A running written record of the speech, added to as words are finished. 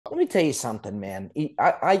me tell you something, man.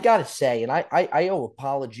 I gotta say, and I owe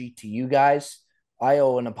apology to you guys. I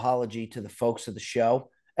owe an apology to the folks of the show.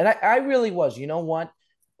 And I really was. You know what?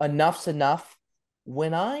 Enough's enough.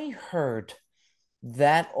 When I heard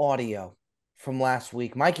that audio from last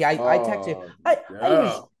week, Mikey, I texted you. Oh, I I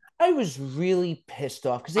was yeah. I was really pissed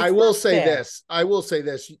off because I it's will not say fair. this. I will say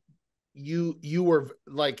this. You were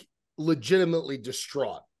like legitimately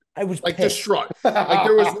distraught. I was Like pissed. distraught. Like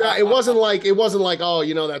there was not, it wasn't like,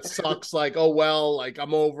 oh, that sucks. Like, oh well, like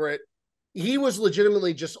I'm over it. He was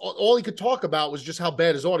legitimately just all he could talk about was just how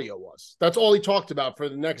bad his audio was. That's all he talked about for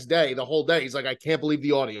the next day, the whole day. He's like, I can't believe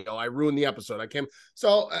the audio. I ruined the episode. I can't.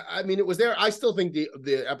 So I mean, it was there. I still think the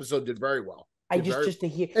episode did very well. I Did just very just to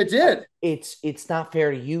hear It did. it's not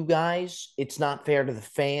fair to you guys. It's not fair to the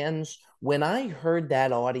fans. When I heard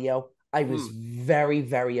that audio, I was very,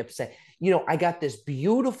 very upset. I got this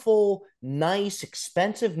beautiful, nice,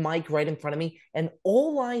 expensive mic right in front of me, and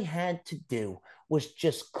all I had to do was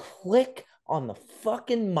just click on the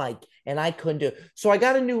fucking mic, and I couldn't do it. So I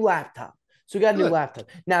got a new laptop. So we got a new good. laptop.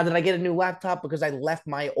 Now, did I get a new laptop because I left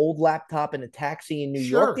my old laptop in a taxi in New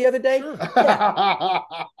York Sure, the other day? sure. Yeah,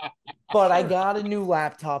 but I Sure. got a new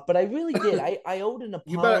laptop. But I really did. I owed an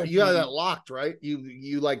You got apology. that locked, right?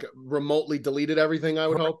 You like remotely deleted everything, I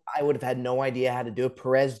would hope. I would have had no idea how to do it.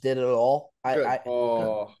 Perez did it all. Good.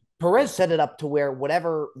 Oh, Perez set it up to where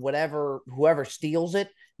whoever steals it,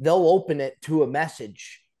 they'll open it to a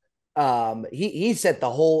message. He set the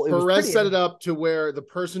whole. It was Perez pretty. set it up to where the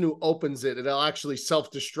person who opens it, it'll actually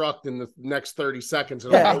self-destruct in the next 30 seconds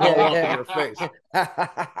and it'll blow up in your face.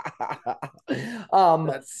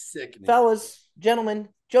 that's sickening. Fellas, gentlemen,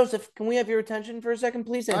 Joseph, can we have your attention for a second,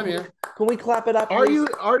 please? And I'm here. Can we clap it up? Are please? you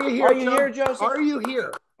here? Are you Chubb? here, Joseph? Are you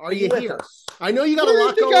here? Are you with here? us? I know you got Where a do you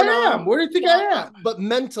lot think going I on. am? Where do you think I am? But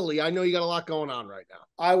mentally, I know you got a lot going on right now.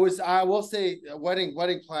 I will say wedding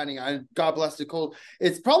planning. God bless Nicole.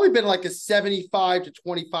 It's probably been like a 75 to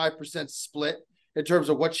 25% split in terms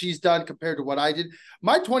of what she's done compared to what I did.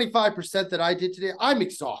 My 25% that I did today, I'm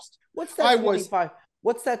exhausted. What's that 25?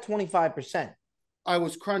 What's that 25%? I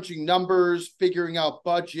was crunching numbers, figuring out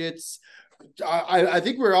budgets. I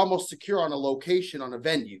think we're almost secure on a location on a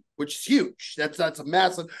venue, which is huge. That's a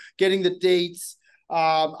massive. Getting the dates.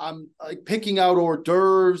 I'm like picking out hors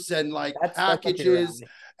d'oeuvres and like packages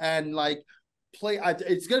and like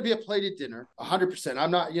it's going to be a plated dinner, 100%. I'm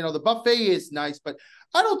not, the buffet is nice, but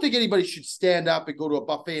I don't think anybody should stand up and go to a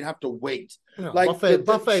buffet and have to wait. No, like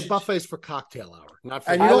buffets for cocktail hour, not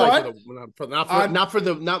for. And you know what?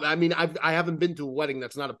 I mean, I haven't been to a wedding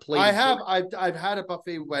that's not a plate. I've had a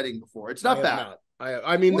buffet wedding before. It's not bad.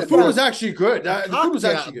 I mean, the food was actually good. The food was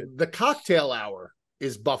actually good. The cocktail hour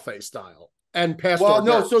is buffet style and past. Well,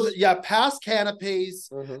 no, past canapes,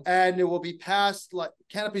 Mhm. and it will be past like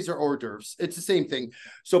canapes or hors d'oeuvres. It's the same thing.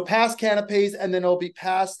 So past canapes, and then it'll be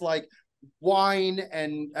past like wine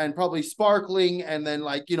and probably sparkling, and then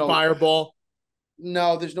like Fireball.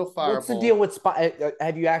 No, there's no fireball. What's the deal with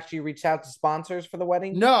have you actually reached out to sponsors for the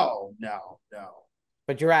wedding? No.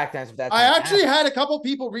 But you're acting as if that's. I actually had a couple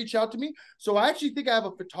people reach out to me, so I actually think I have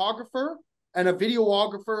a photographer and a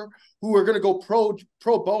videographer who are going to go pro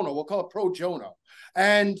bono. We'll call it pro Jono,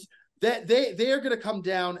 and they are going to come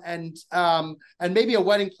down and maybe a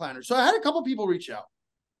wedding planner. So I had a couple people reach out.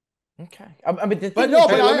 Okay, I mean, let me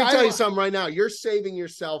tell you something right now. You're saving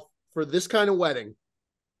yourself for this kind of wedding.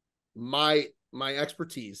 My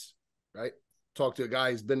expertise, right? Talk to a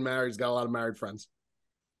guy who's been married. He's got a lot of married friends.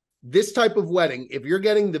 This type of wedding, if you're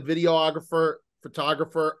getting the videographer,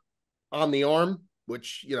 photographer on the arm,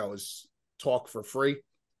 which is talk for free,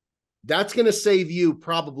 that's going to save you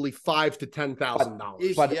probably $5,000 to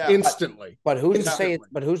 $10,000 instantly. But who's to say?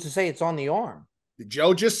 But who's to say it's on the arm?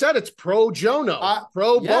 Joe just said it's pro Jono.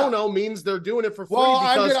 Bono means they're doing it for free. Well,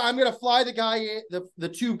 I'm gonna fly the guy in, the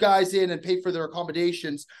two guys in and pay for their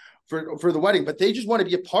accommodations for the wedding, but they just want to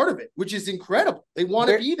be a part of it, which is incredible. They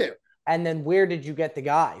want to be there. And then where did you get the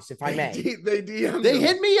guys, if I may? They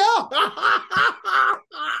hit me up.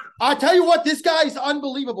 I tell you what, this guy is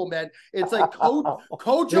unbelievable, man. It's like Kojo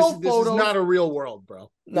photos. This is not a real world, bro.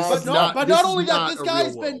 But not only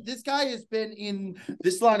that, this guy has been in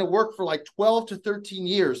this line of work for like 12 to 13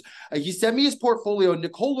 years. He sent me his portfolio, and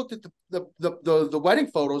Nicole looked at the wedding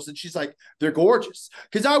photos, and she's like, they're gorgeous.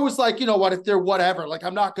 Because I was like, you know what, if they're whatever, like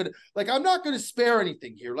I'm not gonna spare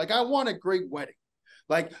anything here. Like I want a great wedding.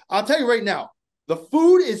 Like I'll tell you right now, the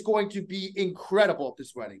food is going to be incredible at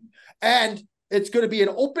this wedding, and it's going to be an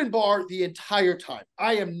open bar the entire time.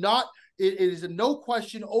 It is a no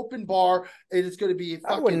question open bar. It is going to be a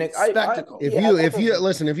fucking spectacle.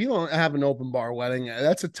 If you don't have an open bar wedding,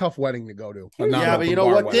 that's a tough wedding to go to. But you know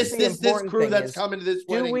what? Wedding. This crew that's coming to this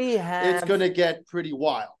wedding, it's going to get pretty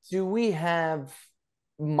wild. Do we have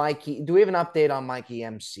Mikey? Do we have an update on Mikey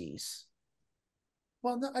MCs?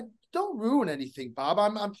 Well, no, don't ruin anything, Bob.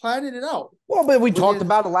 I'm planning it out. Well, but we talked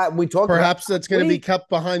about a lot. Perhaps that's going to be kept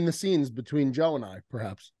behind the scenes between Joe and I.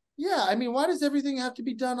 Perhaps. Yeah, I mean, why does everything have to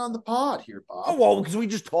be done on the pod here, Bob? Oh, well, because we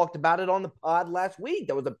just talked about it on the pod last week.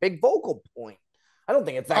 That was a big vocal point. I don't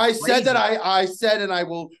think it's that I crazy. said that I said, and I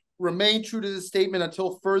will remain true to the statement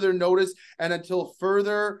until further notice and until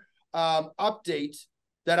further update,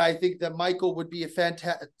 that I think that Michael would be a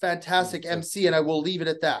fantastic MC, and I will leave it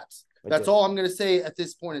at that. That's all I'm going to say at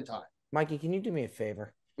this point in time. Mikey, can you do me a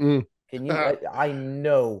favor? Can you? I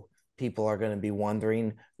know people are going to be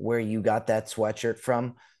wondering where you got that sweatshirt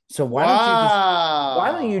from. So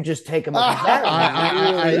why don't you just take them up?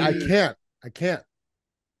 I can't.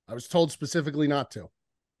 I was told specifically not to.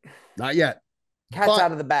 Not yet. Cat's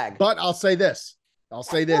out of the bag. But I'll say this.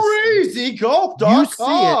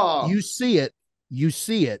 CrazyGolf.com. You see it.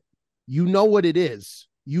 You know what it is.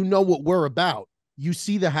 You know what we're about. You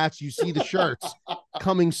see the hats. You see the shirts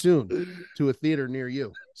coming soon to a theater near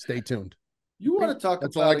you. Stay tuned. You want to talk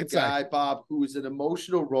about a guy, Bob, who is an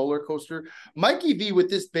emotional roller coaster. Mikey V with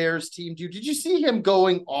this Bears team, dude. Did you see him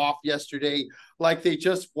going off yesterday like they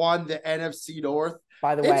just won the NFC North?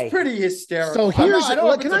 By the way, it's pretty hysterical. So can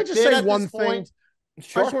I just say one thing?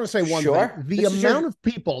 Sure. I just want to say one thing. The amount of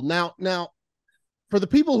people now, for the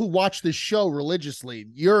people who watch this show religiously,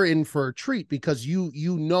 you're in for a treat because you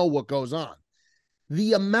know what goes on.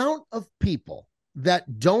 The amount of people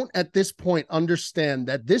that don't at this point understand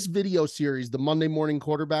that this video series, the Monday Morning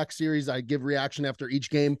Quarterback series, I give reaction after each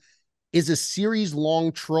game, is a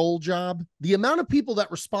series-long troll job. The amount of people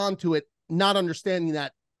that respond to it not understanding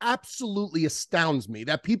that absolutely astounds me.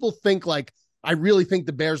 That people think like, I really think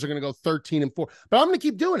the Bears are going to go 13-4, but I'm going to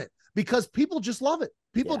keep doing it because people just love it.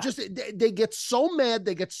 People they get so mad,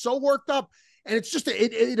 they get so worked up. And it's just,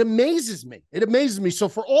 it amazes me. It amazes me. So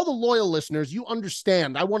for all the loyal listeners, you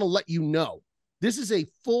understand, I want to let you know, this is a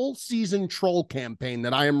full season troll campaign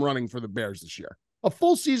that I am running for the Bears this year. A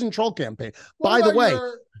full season troll campaign. By the way,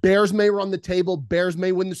 Bears may run the table. Bears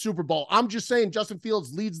may win the Super Bowl. I'm just saying Justin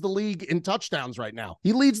Fields leads the league in touchdowns right now.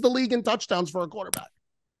 He leads the league in touchdowns for a quarterback.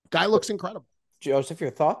 Guy looks incredible. Joseph,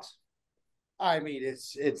 your thoughts? I mean,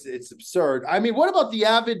 it's absurd. I mean, what about the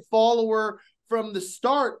avid follower from the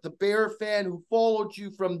start, the Bear fan who followed you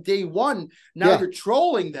from day one? Now you're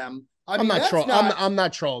trolling them. I'm not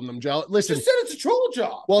trolling them, Joe. Listen, you said it's a troll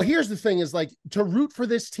job. Well, here's the thing: is like to root for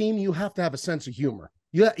this team, you have to have a sense of humor.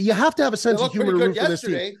 You have to have a sense of humor to root for this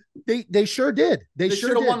team. They sure did. They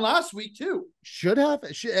should have won last week too. Should have.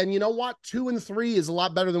 And you know what? 2-3 is a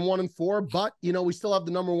lot better than 1-4. But you know, we still have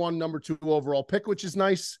the number 1, number 2 overall pick, which is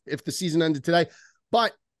nice if the season ended today.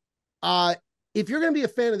 But if you're going to be a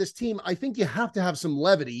fan of this team, I think you have to have some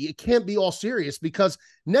levity. It can't be all serious because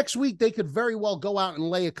next week they could very well go out and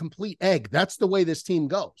lay a complete egg. That's the way this team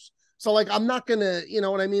goes. So, like, I'm not going to, you know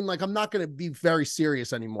what I mean? Like, I'm not going to be very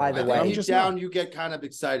serious anymore. By the way, you get kind of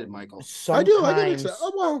excited, Michael. I get excited.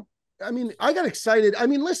 Oh, well, I mean, I got excited. I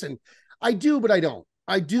mean, listen, I do, but I don't.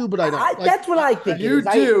 That's what I think. You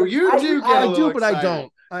do. You do get a little but excited. I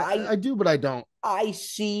don't. I do, but I don't. I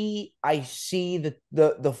see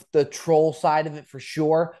the troll side of it for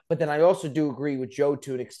sure, but then I also do agree with Joe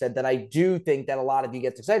to an extent that I do think that a lot of you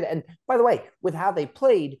get excited. And by the way, with how they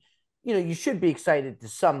played, you know, you should be excited to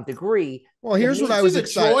some degree. Well, here's what I was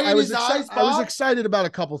excited. I was excited about a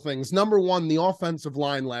couple things. Number one, the offensive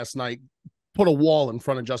line last night put a wall in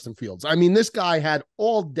front of Justin Fields. I mean, this guy had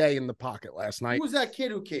all day in the pocket last night. Who was that kid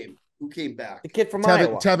who came back? The kid from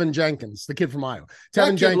Iowa. Tevin Jenkins, the kid from Iowa.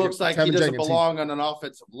 Tevin Jenkins looks like he doesn't belong on an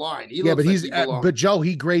offensive line. But Joe,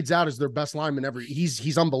 he grades out as their best lineman ever.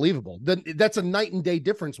 He's unbelievable. That's a night and day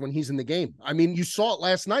difference when he's in the game. I mean, you saw it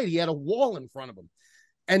last night. He had a wall in front of him.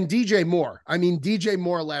 And DJ Moore. I mean, DJ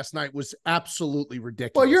Moore last night was absolutely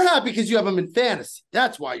ridiculous. Well, you're happy because you have him in fantasy.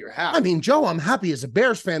 That's why you're happy. I mean, Joe, I'm happy as a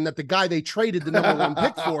Bears fan that the guy they traded the number 1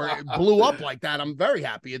 pick for blew up like that. I'm very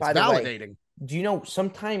happy. It's validating. Do you know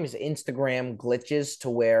sometimes Instagram glitches to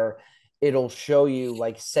where it'll show you,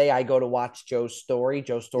 like, say I go to watch Joe's story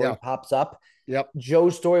pops up. Yep.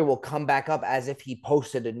 Joe's story will come back up as if he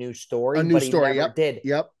posted a new story, but he never did.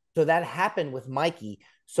 Yep. So that happened with Mikey.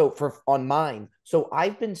 So on mine. So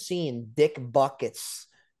I've been seeing Dick Buckets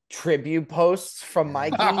tribute posts from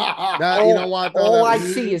Mikey. That, you know what? All I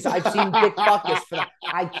see is I've seen Dick Buckus for that.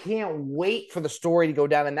 I can't wait for the story to go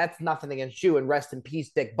down, and that's nothing against you. And rest in peace,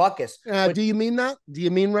 Dick Buckus. Do you mean that? Do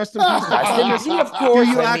you mean rest in peace? Rest in peace, of course.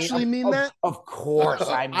 Do you actually mean that? Of course,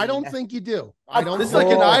 I mean. I don't think you do. This is like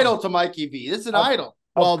an idol to Mikey V. This is an idol.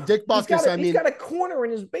 Well, Dick Buckus, he's got a corner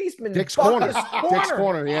in his basement. Dick's corner. Dick's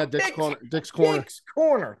corner. Yeah, Dick's corner. Dick's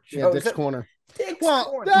corner. Yeah, Dick's corner.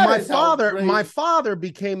 Well, my father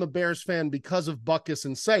became a Bears fan because of Buckus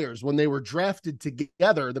and Sayers. When they were drafted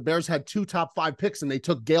together, the Bears had 2 top 5 picks, and they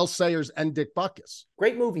took Gale Sayers and Dick Buckus.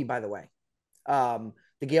 Great movie, by the way.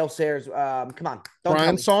 The Gale Sayers. Come on,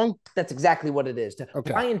 Brian song. That's exactly what it is.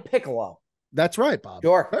 Okay. Brian Piccolo. That's right, Bob.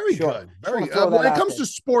 Sure. Very good. Very good. When it comes to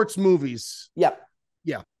sports movies. Yep.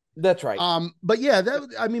 Yeah. That's right. But yeah,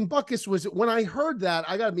 Buckus was, when I heard that,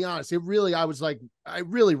 I gotta be honest, it really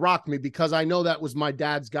rocked me, because I know that was my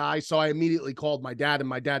dad's guy. So I immediately called my dad, and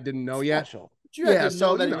my dad didn't know yet. But you had to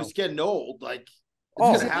know that he was getting old. Like,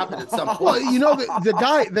 it's gonna happen at some point. Well, you know,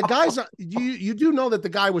 the guy's you do know that the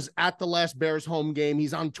guy was at the last Bears home game.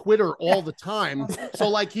 He's on Twitter all the time. So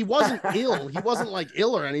like, he wasn't ill. He wasn't like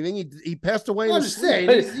ill or anything. He passed away. I'm just saying,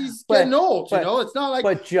 he's getting old. You know, it's not like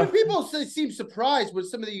when people seem surprised when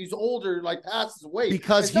some of these older like passes away,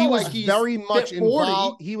 because he was very much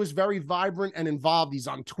involved. He was very vibrant and involved. He's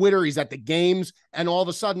on Twitter. He's at the games, and all of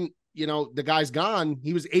a sudden, you know, the guy's gone.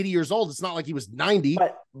 He was 80 years old. It's not like he was 90.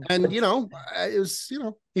 And, you know, it was, you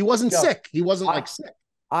know, he wasn't sick. He wasn't sick.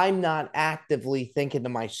 I'm not actively thinking to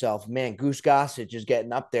myself, man, Goose Gossage is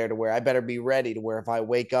getting up there to where I better be ready to where if I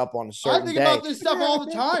wake up on a certain day. I think about this stuff all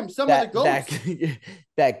the time. Of the ghosts.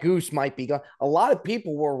 That Goose might be gone. A lot of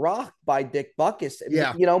people were rocked by Dick Buckus.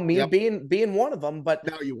 Yeah. You know, me being one of them. But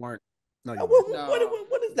no, you weren't. No,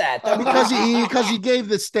 what is that? Because he gave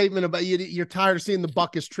this statement about you're tired of seeing the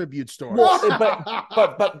Buckus tribute story.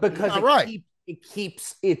 Well, but because it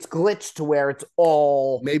keeps its glitch to where it's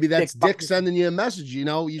all maybe that's Dick sending you a message. You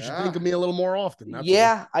know, you should think of me a little more often.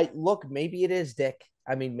 Maybe it is Dick.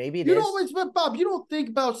 I mean, maybe it is. But Bob, you don't think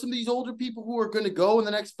about some of these older people who are going to go in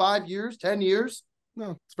the next 5 years, 10 years?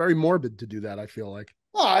 No, it's very morbid to do that, I feel like.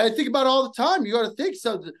 Well, I think about it all the time. You got to think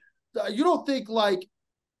so. You don't think like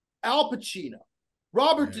Al Pacino,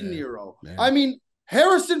 Robert De Niro. Yeah. I mean,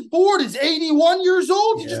 Harrison Ford is 81 years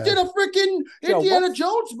old. He just did a freaking Indiana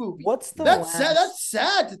Jones movie. That's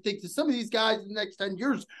sad to think that some of these guys in the next 10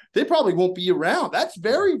 years, they probably won't be around. That's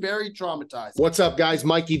very, very traumatizing. What's up, guys?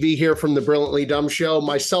 Mikey V here from the Brilliantly Dumb Show.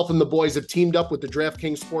 Myself and the boys have teamed up with the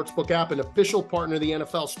DraftKings Sportsbook app, an official partner of the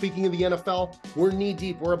NFL. Speaking of the NFL, we're knee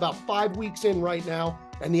deep. We're about 5 weeks in right now,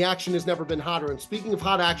 and the action has never been hotter. And speaking of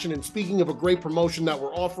hot action, and speaking of a great promotion that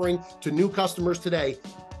we're offering to new customers today,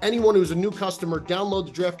 anyone who's a new customer, download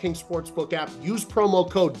the DraftKings Sportsbook app, use promo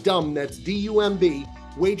code DUMB, that's D-U-M-B,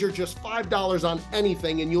 wager just $5 on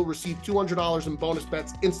anything, and you'll receive $200 in bonus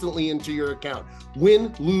bets instantly into your account.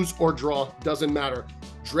 Win, lose, or draw, doesn't matter.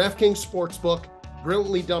 DraftKings Sportsbook,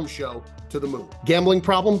 Brilliantly Dumb Show, to the moon. Gambling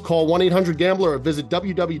problem? Call 1-800-GAMBLER or visit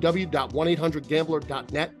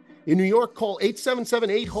www.1800gambler.net. In New York, call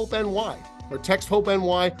 877-8-HOPE-NY or text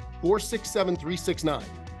HOPE-NY 467-369.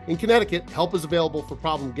 In Connecticut, help is available for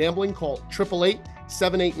problem gambling. Call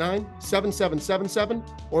 888-789-7777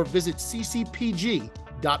 or visit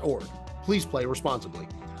ccpg.org. Please play responsibly.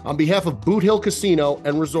 On behalf of Boot Hill Casino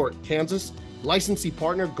and Resort, Kansas, licensee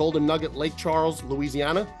partner Golden Nugget, Lake Charles,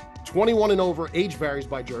 Louisiana, 21 and over, age varies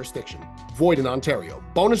by jurisdiction. Void in Ontario.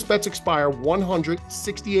 Bonus bets expire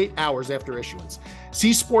 168 hours after issuance.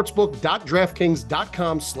 See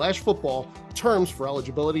sportsbook.draftkings.com/football. Terms for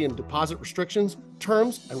eligibility and deposit restrictions,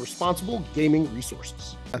 terms, and responsible gaming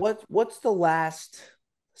resources. What's the last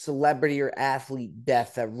celebrity or athlete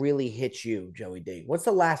death that really hit you, Joey D? What's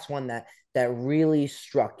the last one that really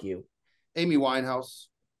struck you? Amy Winehouse.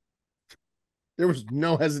 There was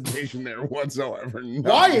no hesitation there whatsoever. No.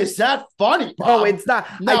 Why is that funny, Bob? No, it's not.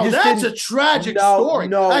 No, that's a tragic story.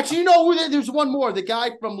 No. Actually, you know who? There's one more. The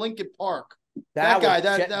guy from Lincoln Park. That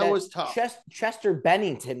was tough. Chester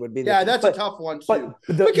Bennington would be. That's a tough one too.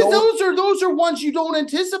 Because those are ones you don't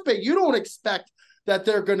anticipate. You don't expect that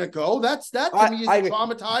they're going to go. That to me is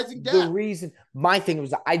traumatizing death. The reason, my thing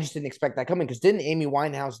was, I just didn't expect that coming, because didn't Amy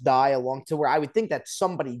Winehouse die along to where I would think that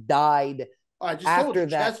somebody died I just after told you,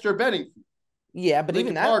 that. Chester Bennington. Yeah, but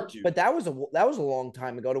Lincoln even that, but that was a long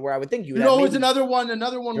time ago to where I would think you know, it was another one.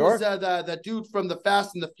 Another one was that dude from the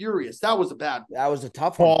Fast and the Furious. That was a bad one. That was a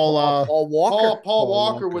tough one. Paul Walker. Paul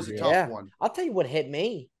Walker was a tough one. I'll tell you what hit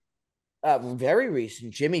me. Very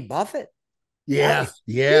recent, Jimmy Buffett. Yeah,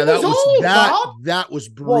 that was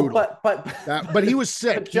brutal. Well, but he was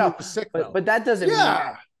sick. But that doesn't mean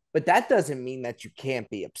but that doesn't mean that you can't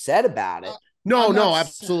be upset about it. No,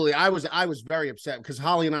 absolutely. I was very upset because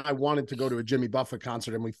Holly and I wanted to go to a Jimmy Buffett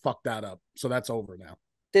concert and we fucked that up. So that's over now.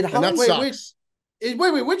 Did And Holly that sucks. Wait,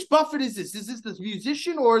 which Buffett is this? Is this the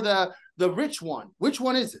musician or the rich one? Which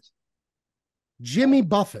one is it? Jimmy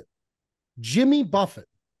Buffett,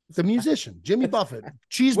 the musician, Jimmy Buffett,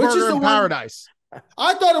 Which is Cheeseburger the in one- Paradise.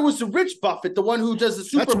 I thought it was the rich Buffett, the one who does the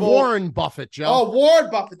Super That's Bowl. Warren Buffett, Joe. Oh,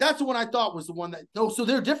 Warren Buffett. That's the one I thought was the one that. No, so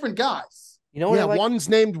they're different guys. You know what? Yeah, I like? one's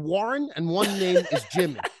named Warren and one name is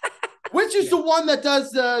Jimmy. Which is the one that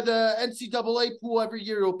does the NCAA pool every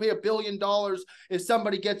year? He'll pay $1 billion if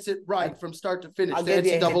somebody gets it right from start to finish. I'll The give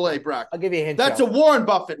you a hint. NCAA bracket. I'll give you a hint. That's Joe. a Warren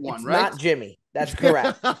Buffett one, It's right? not Jimmy. That's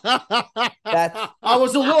correct. That's I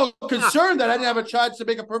was a little concerned that I didn't have a chance to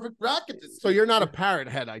make a perfect bracket this So you're not a parrot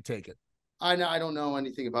head, I take it. I don't know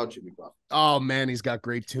anything about Jimmy Buffett. Oh man, he's got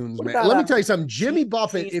great tunes, What man. about, Let me tell you something. Jimmy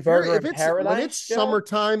Buffett, if Cheeseburger in it's Paradise, when it's Joe?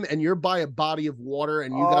 summertime and you're by a body of water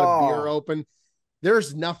and you got a beer Oh. open,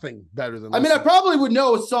 there's nothing better than I mean, I listening. probably would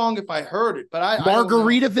know a song if I heard it, but I don't know.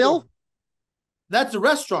 Margaritaville. That's a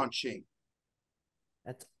restaurant chain.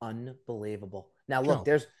 That's unbelievable. Now Joe, look,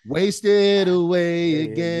 there's Wasted away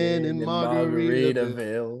again in Margaritaville.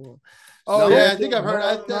 Margaritaville. Oh No, yeah, I think I've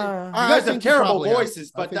heard. You guys have terrible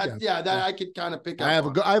voices, but that I could kind of pick up.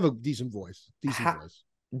 I have a decent voice. Voice.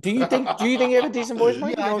 Do you think you have a decent voice,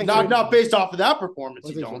 Mike? Yeah, I think Not based off of that performance.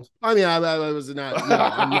 You don't. I mean, I was not.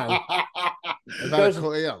 I've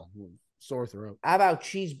had sore throat. How about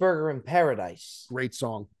Cheeseburger in Paradise? Great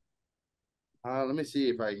song. Let me see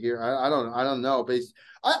if I hear. I don't know.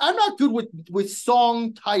 I'm not good with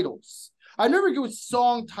song titles. I'm never good with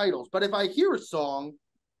song titles. But if I hear a song,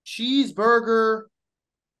 Cheeseburger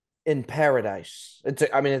In Paradise. It's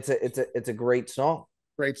a great song.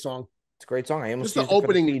 Great song. It's a great song. I almost Just the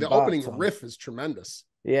opening riff is tremendous.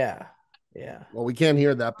 Yeah. Well, we can't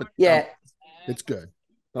hear that, but yeah, it's good.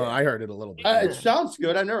 Oh, I heard it a little bit. it sounds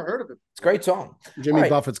good. I never heard of it. It's a great song. Jimmy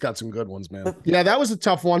Buffett's got some good ones, man. Yeah, that was a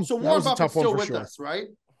tough one. So that Warren was a Buffett's tough one still for with sure. us, right?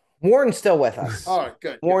 Warren's still with us. All right,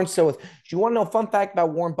 good. Warren's still with. Do you want to know a fun fact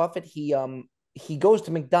about Warren Buffett? He goes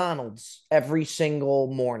to McDonald's every single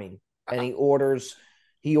morning and he orders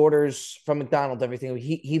from McDonald's everything.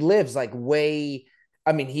 He lives like way.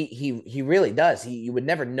 I mean, he really does. You would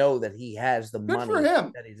never know that he has the money. Good for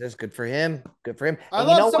him. That he's good for him. Good for him. I And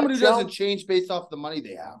love somebody who Joe? doesn't change based off the money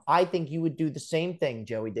they have. I think you would do the same thing,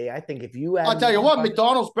 Joey D. I think if you had I'll tell you what,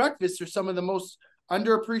 McDonald's breakfasts are some of the most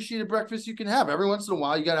underappreciated breakfasts you can have. Every once in a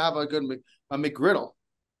while, you got to have a good McGriddle.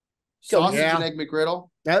 Sausage and egg McGriddle.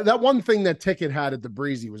 That one thing that Ticket had at the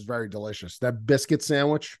Breezy was very delicious. That biscuit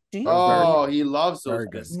sandwich. he loves those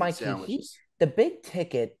biscuit Mikey, sandwiches. the Big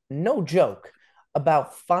Ticket, no joke,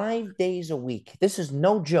 about 5 days a week, this is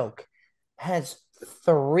no joke, has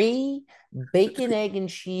 3 bacon, egg, and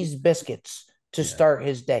cheese biscuits to start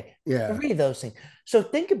his day. Yeah. 3 of those things. So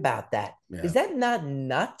think about that. Yeah. Is that not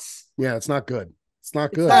nuts? Yeah, it's not good. It's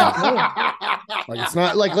not good. not Like it's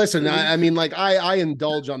not like listen, I mean, like I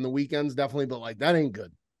indulge on the weekends definitely, but like that ain't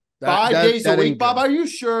good. 5 days a week, Bob. Good. Are you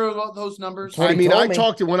sure about those numbers? what I he mean, told I me.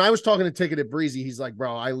 talked to when I was talking to Ticket at Breezy, he's like,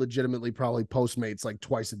 bro, I legitimately probably Postmates like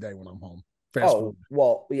twice a day when I'm home. Fast food.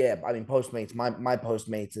 Well, yeah. I mean, Postmates. My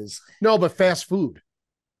Postmates is No, but fast food.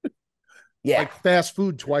 yeah. Like fast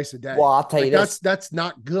food twice a day. Well, I'll tell you like, this: that's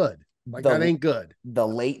not good. Like that ain't good. the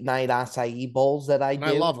late night acai bowls that I do.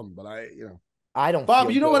 I love them, but I don't. Bob,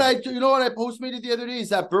 feel you know good. what I postmated the other day is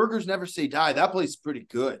that Burgers Never Say Die. That place is pretty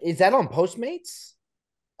good. Is that on Postmates?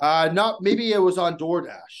 Not maybe it was on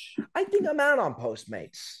DoorDash. I think I'm out on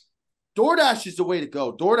Postmates. DoorDash is the way to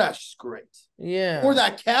go. DoorDash is great. Yeah. Or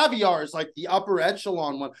that caviar is like the upper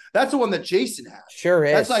echelon one. That's the one that Jason has. Sure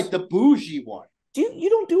is. That's like the bougie one. You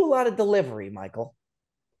don't do a lot of delivery, Michael?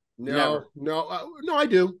 no, I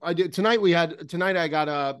do. Tonight I got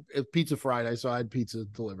a pizza Friday, so I had pizza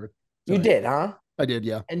delivered. You did, huh? I did,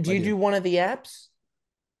 yeah. And do you do one of the apps?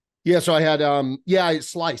 Yeah, so I had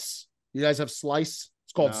Slice. You guys have Slice?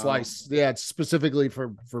 It's called Slice. Yeah, it's specifically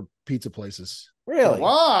for pizza places. Really?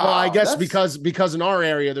 Wow. Well, I guess because in our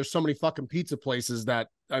area there's so many fucking pizza places that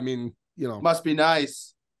I mean, must be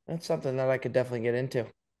nice. That's something that I could definitely get into.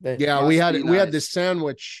 Yeah, we had this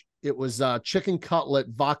sandwich. It was chicken cutlet,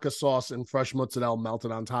 vodka sauce, and fresh mozzarella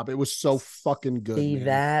melted on top. It was so fucking good. See, man.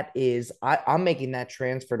 that is, I'm making that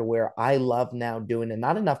transfer to where I love now doing it.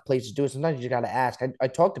 Not enough places do it. Sometimes you just got to ask. I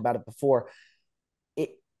talked about it before.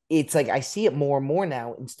 It's like I see it more and more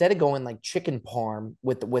now. Instead of going like chicken parm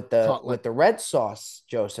with the red sauce,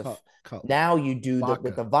 Joseph. Cutlet. Now you do Vodka.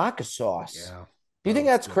 with the vodka sauce. Yeah. Do you think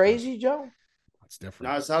that's crazy, Joe? it's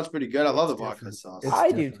different. No, it sounds pretty good. I love the vodka different. sauce. It's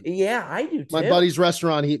I different. do. Yeah, I do too. My buddy's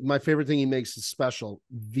restaurant, my favorite thing he makes is special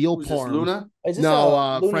veal Who's this, parm. Luna? Is this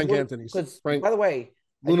No, Luna's Frank Wood- Anthony's. 'cause, Frank by the way,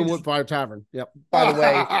 Luna Wood Fire Tavern. Yep. by the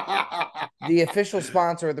way, the official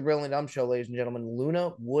sponsor of the Brilliant Dumb Show, ladies and gentlemen,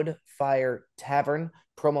 Luna Wood Fire Tavern.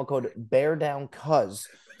 Promo code Bear Down Cuz.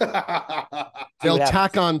 They'll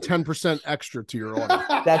tack on 10% extra to your order.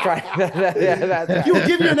 That's right. That's right. He'll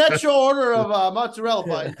give you an extra order of mozzarella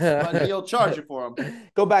bites, but he'll charge you for them.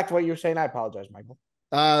 Go back to what you were saying. I apologize, Michael.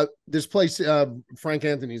 This place, Frank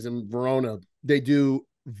Anthony's in Verona, they do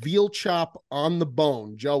veal chop on the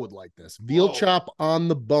bone. Joe would like this. Veal chop on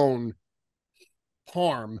the bone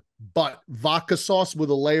parm, but vodka sauce with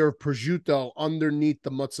a layer of prosciutto underneath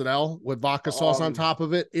the mozzarella with vodka sauce on top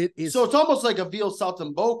of it. It is So it's almost like a veal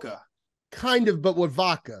saltimbocca. kind of, but with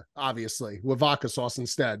vodka, obviously, with vodka sauce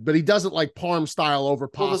instead. But he does it like parm style over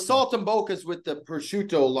pasta. Well, the saltimbocca is with the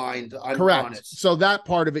prosciutto lined on Correct. it. So that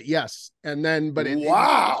part of it, yes. And then, but it's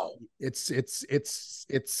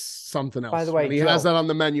something else. By the way, when he has that on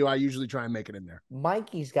the menu, I usually try and make it in there.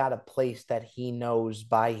 Mikey's got a place that he knows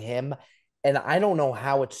by him, and I don't know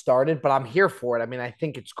how it started, but I'm here for it. I mean, I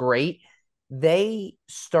think it's great. They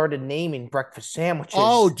started naming breakfast sandwiches.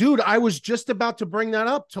 Oh, dude, I was just about to bring that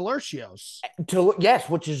up. Talercios. Yes,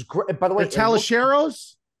 which is great. By the way,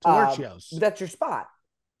 Talerceros? Talercios. That's your spot.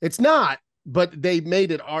 It's not, but they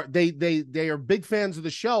made it. They are big fans of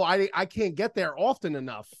the show. I can't get there often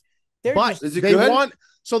enough. But is it good?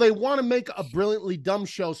 They want to make a Brilliantly Dumb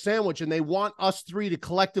Show sandwich, and they want us three to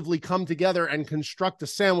collectively come together and construct a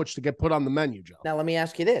sandwich to get put on the menu, Joe. Now, let me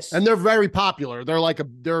ask you this. And they're very popular.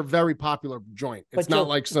 They're a very popular joint. It's not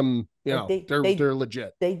like some, they're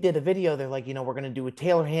legit. They did a video. They're like, we're going to do a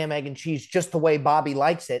Taylor ham, egg, and cheese just the way Bobby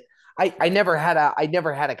likes it. I never had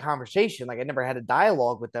a conversation. Like, I never had a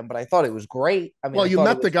dialogue with them, but I thought it was great. I mean, well, you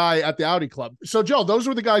met the guy at the Audi Club. So, Joe, those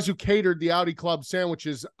were the guys who catered the Audi Club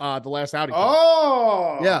sandwiches, the last Audi Club.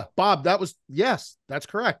 Oh, yeah, Bob. Yes, that's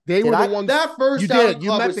correct. They were the ones that first. You Audi did. You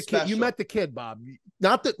Club met was the special. kid. You met the kid, Bob.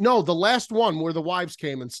 The last one where the wives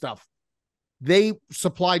came and stuff. They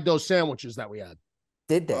supplied those sandwiches that we had.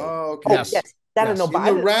 Did they? Oh, okay. Yes. I don't know.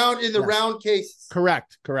 In the round cases.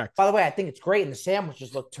 Correct. By the way, I think it's great, and the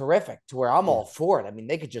sandwiches look terrific. To where I'm all for it. I mean,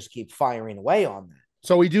 they could just keep firing away on that.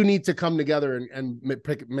 So we do need to come together and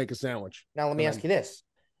make a sandwich. Now, let me ask you this: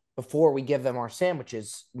 before we give them our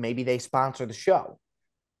sandwiches, maybe they sponsor the show.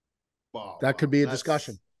 Wow, that could be a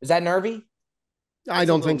discussion. Is that nervy? I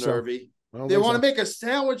don't think so. Nervy. They want to make a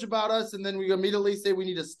sandwich about us, and then we immediately say we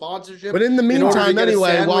need a sponsorship. But in the meantime,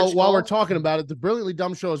 anyway, while we're talking about it, the Brilliantly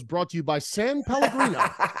Dumb Show is brought to you by San Pellegrino.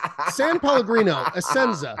 San Pellegrino,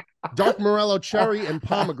 Essenza, Dark Morello Cherry, and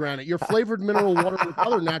Pomegranate. Your flavored mineral water with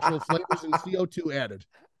other natural flavors and CO2 added.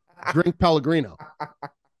 Drink Pellegrino.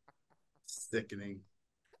 Sickening.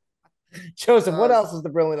 Joseph, what else is the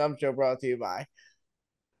Brilliant Dumb Show brought to you by?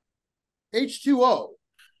 H2O.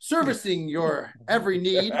 Servicing your every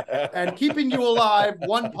need and keeping you alive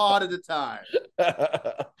one pod at a time.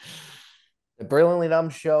 The Brilliantly Dumb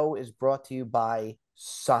Show is brought to you by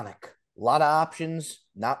Sonic. A lot of options,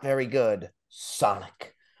 not very good.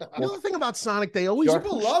 Sonic. You know the thing about Sonic, they always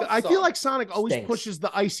push. I feel like Sonic always pushes the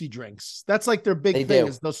icy drinks. That's like their big thing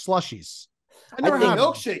is those slushies. I never had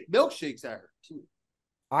milkshakes are too.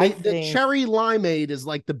 The cherry limeade is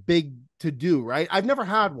like the big to do, right? I've never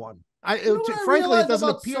had one. Frankly, it doesn't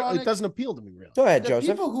appeal. Sonic, it doesn't appeal to me, really. Go ahead, the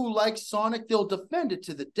Joseph. People who like Sonic, they'll defend it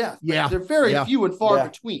to the death. Yeah, they're very few and far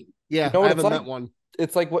between. Yeah, you know I haven't met one.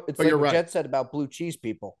 It's like what Jet said about blue cheese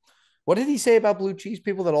people. What did he say about blue cheese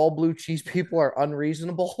people? That all blue cheese people are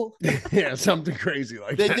unreasonable? Yeah, something crazy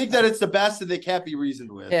like that. They think that it's the best and they can't be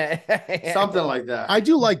reasoned with. Yeah, something like that. I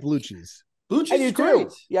do like blue cheese. Blue cheese is great.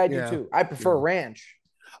 Too. Yeah, I do too. I prefer ranch.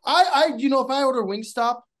 if I order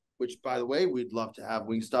Wingstop, which, by the way, we'd love to have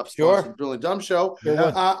Wingstop sponsor the Brilliant Dumb Show.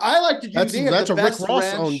 Yeah. I like to do. That's a Rick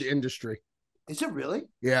Ross-owned industry. Is it really?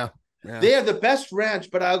 Yeah. They have the best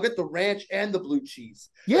ranch, but I'll get the ranch and the blue cheese.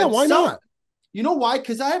 Yeah, why not? You know why?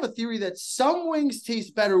 Because I have a theory that some wings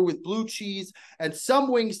taste better with blue cheese and some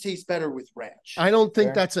wings taste better with ranch. I don't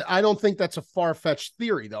think that's a far-fetched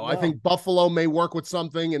theory, though. No. I think buffalo may work with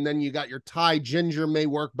something, and then you got your Thai ginger may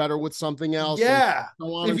work better with something else. Yeah.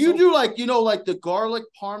 If you do like the garlic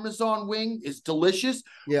Parmesan wing is delicious.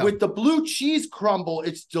 Yeah. With the blue cheese crumble,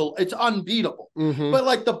 it's unbeatable. Mm-hmm. But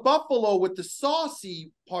like the buffalo with the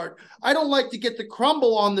saucy part, I don't like to get the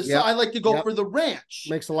crumble on the side. I like to go for the ranch.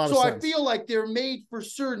 Makes a lot of sense. So I feel like they're made for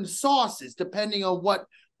certain sauces depending on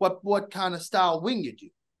what kind of style wing you do.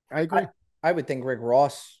 I agree. I would think Rick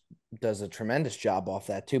Ross does a tremendous job off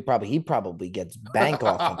that too. He probably gets bank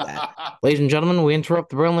off of that. Ladies and gentlemen, we interrupt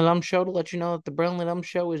the Brilliantly Dumb Show to let you know that the Brilliantly Dumb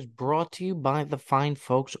Show is brought to you by the fine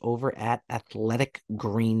folks over at Athletic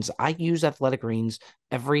Greens. I use Athletic Greens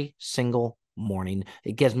every single morning.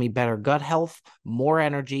 It gives me better gut health, more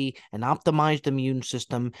energy, an optimized immune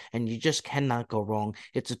system, and you just cannot go wrong.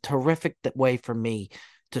 It's a terrific way for me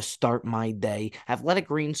to start my day. Athletic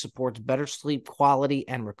Greens supports better sleep quality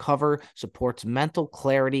and supports mental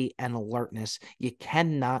clarity and alertness. You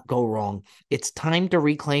cannot go wrong. It's time to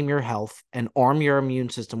reclaim your health and arm your immune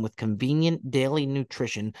system with convenient daily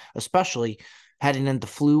nutrition, especially heading into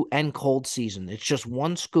flu and cold season. It's just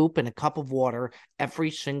one scoop in a cup of water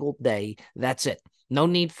every single day. That's it. No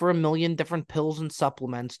need for a million different pills and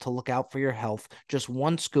supplements to look out for your health. Just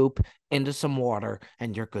one scoop into some water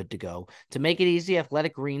and you're good to go. To make it easy,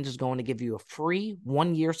 Athletic Greens is going to give you a free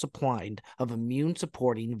 1-year supply of immune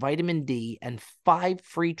supporting vitamin D and 5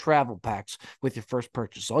 free travel packs with your first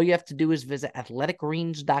purchase. All you have to do is visit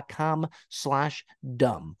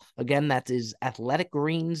athleticgreens.com/dumb. Again, that is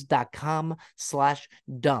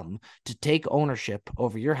athleticgreens.com/dumb to take ownership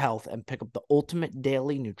over your health and pick up the ultimate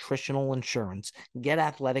daily nutritional insurance. Get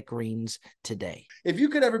Athletic Greens today. If you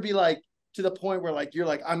could ever be like to the point where like you're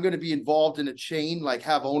like, I'm going to be involved in a chain, like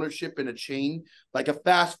have ownership in a chain, like a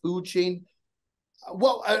fast food chain.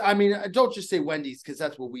 Well, I mean, don't just say Wendy's because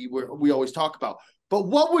that's what we always talk about. But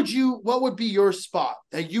what would be your spot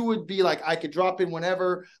that you would be like, I could drop in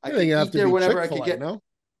whenever, I could eat there whenever I could get. No,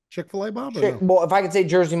 Chick-fil-A, Bob. Well, if I could say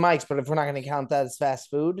Jersey Mike's, but if we're not going to count that as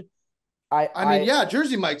fast food, I mean, yeah,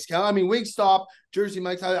 Jersey Mike's count. I mean, Wingstop, Jersey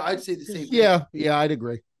Mike's. I'd say the same. Yeah, I'd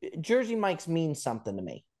agree. Jersey Mike's means something to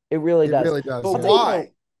me. It really does. It really does. But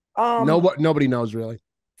why? Nobody knows really.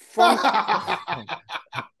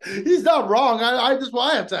 He's not wrong. I just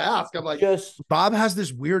have to ask. I'm like, Bob has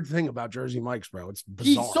this weird thing about Jersey Mike's, bro. It's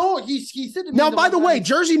bizarre. He said to me. Now, by the way,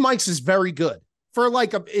 Jersey Mike's is very good. For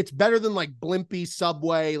like it's better than like Blimpie,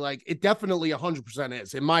 Subway. Like it definitely 100%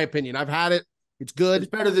 is, in my opinion. I've had it. It's good. It's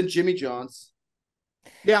better than Jimmy John's.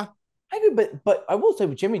 Yeah. I agree, but I will say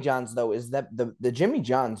with Jimmy John's though is that the Jimmy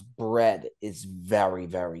John's bread is very,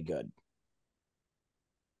 very good.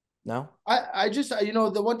 No, I just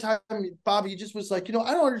the one time Bobby just was like, I don't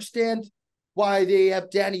understand why they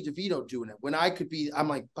have Danny DeVito doing it when I could be. I'm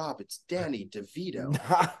like, Bob, it's Danny DeVito.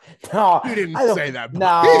 No, you didn't say that.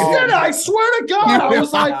 No, he said it. I swear to God, I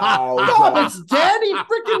was like, Bob, it's Danny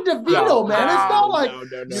freaking DeVito, man. It's not like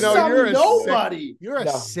you're nobody. You're a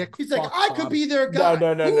sick. He's like, I could be their guy.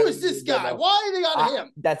 Who is this guy? Why are they on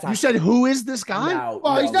him? That's you said, who is this guy?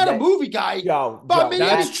 Well, he's not a movie guy. Bob,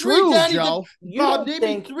 that's true, Joe. Bob, name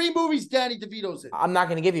me 3 movies Danny DeVito's in. I'm not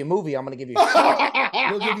going to give you a movie. I'm going to give you a show.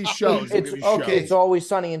 We'll give you shows. Okay. It's Always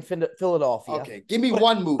Sunny in Philadelphia. Okay, give me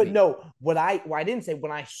one movie. But no, I didn't say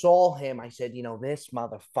when I saw him, I said, this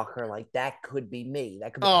motherfucker, like that could be me.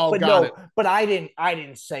 That could be. Oh, but got it. But I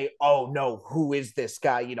didn't say, oh no, who is this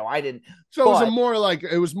guy? I didn't. So it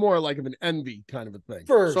was more like of an envy kind of a thing.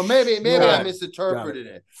 So maybe I misinterpreted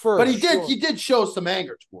it. But he did show some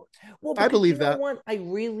anger towards. Well, I believe that.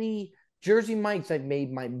 Jersey Mike's I've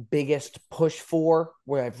made my biggest push for,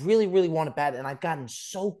 where I've really, really wanted bad, and I've gotten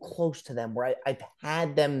so close to them where I've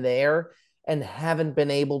had them there and haven't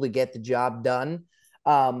been able to get the job done.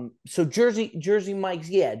 So Jersey Mike's,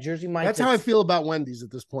 Jersey Mike's. That's how I feel about Wendy's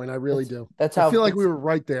at this point. I really do. That's how I feel like we were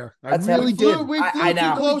right there. I really did. We flew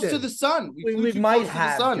too close to the sun. We might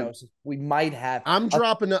have, Joseph. We might have. I'm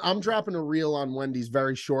dropping a reel on Wendy's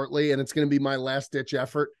very shortly, and it's going to be my last ditch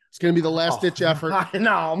effort. It's going to be the last ditch effort.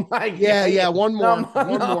 No, Mike. Yeah, one more.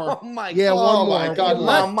 One more. Mike. Yeah, one more. My God,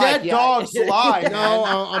 let dead dogs lie. No,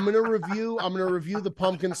 I'm going to review the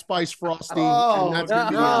pumpkin spice frosty. And that's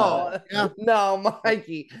gonna be no,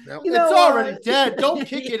 Mikey. It's already dead. Don't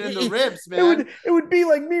kick it in the ribs, man. It would be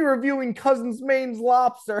like me reviewing Cousins Maine's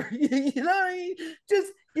lobster. You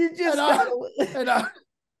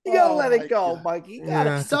gotta let it go, Mikey.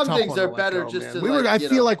 Some things are better just to. I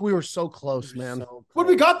feel like we were so close, man. When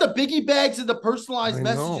we got the biggie bags and the personalized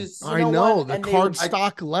messages, I know the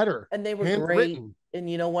cardstock letter, and they were great. And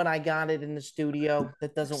you know what? I got it in the studio.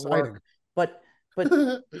 That doesn't work. But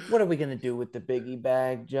what are we gonna do with the biggie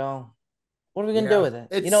bag, Joe? What are we gonna do with it?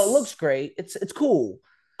 It looks great. It's cool.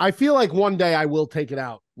 I feel like one day I will take it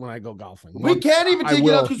out when I go golfing. We can't even take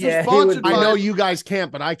it out because we're sponsored. I know you guys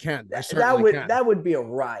can't, but I can. I certainly can. That would be a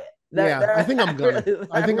riot. I think I'm gonna.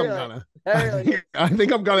 I think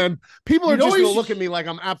I'm gonna. People are just gonna look at me like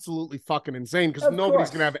I'm absolutely fucking insane because nobody's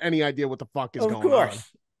gonna have any idea what the fuck is going on.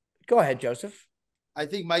 Go ahead, Joseph. I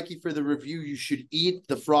think, Mikey, for the review, you should eat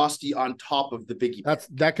the Frosty on top of the Biggie.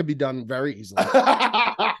 That could be done very easily.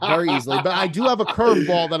 Very easily. But I do have a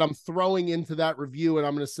curveball that I'm throwing into that review, and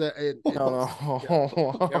I'm going to say No.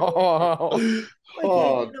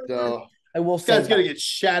 Oh, no. I will This say guy's gonna get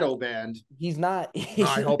shadow banned. he's not.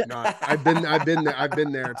 I hope not. I've been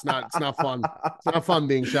there. It's not fun. It's not fun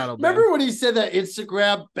being shadow banned. Remember when he said that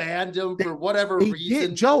Instagram banned him for whatever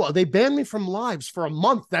reason? Joe, they banned me from lives for a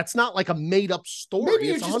month. That's not like a made up story.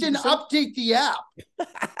 Maybe you just didn't update the app.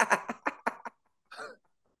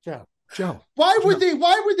 Joe. Why would they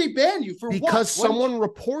ban you for because someone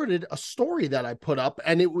reported a story that I put up,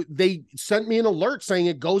 and they sent me an alert saying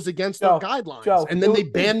it goes against their guidelines, and then they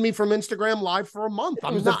banned me from Instagram Live for a month.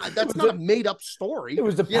 That's not a made up story. It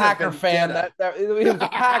was a Packer fan. It was a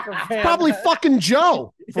Packer fan. Probably fucking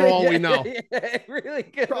Joe, for all we know. Really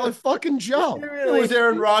good. Probably fucking Joe. It was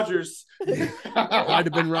Aaron Rodgers. Might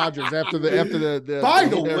have been Rodgers after the By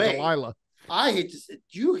the way, Delilah. I hate to say,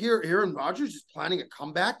 do you hear Aaron Rodgers is planning a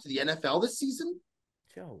comeback to the NFL this season?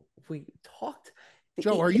 Joe, we talked.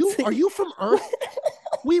 Joe, are you from Earth?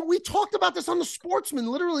 we talked about this on The Sportsman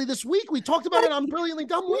literally this week. We talked about it on Brilliantly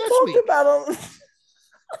Dumb last week.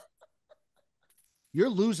 You're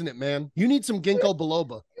losing it, man. You need some ginkgo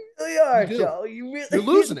biloba. You really are, Joe. You're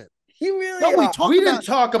losing it. You really are. We didn't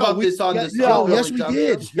talk about this on this show. Yes, we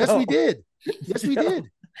did. Yes, we did. Yes, we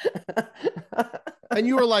did. And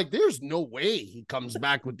you were like, "There's no way he comes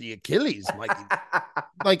back with the Achilles, Mikey."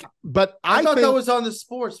 But I thought that was on The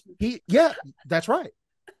Sports. Yeah, that's right.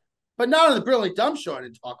 But not on the Brilliantly Dumb show. I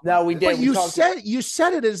didn't talk about No, we did. But you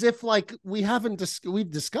said it as if like we've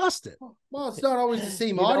discussed it. Well, it's not always the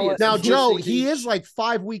same audience. Now, Joe, he is like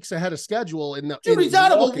 5 weeks ahead of schedule. He's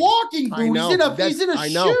out of a walking boot. He's in a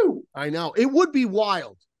shoe. I know. It would be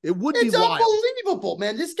wild. It's unbelievable,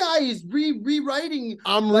 man. This guy is rewriting.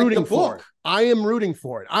 I'm rooting for it. I am rooting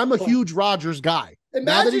for it. I'm a huge Rodgers guy.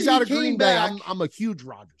 Now that he's out of Green Bay, I'm a huge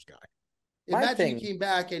Rodgers guy. Imagine he came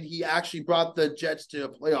back and he actually brought the Jets to a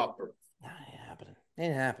playoff berth.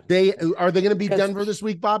 Ain't happening. Are they going to beat Denver this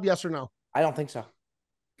week, Bob? Yes or no? I don't think so.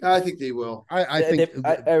 I think they will. I think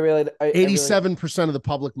I really 87% of the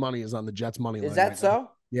public money is on the Jets money line. Is that so?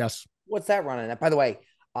 Yes. What's that running at? By the way,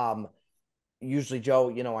 usually,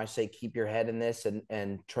 Joe, I say keep your head in this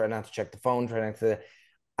and try not to check the phone.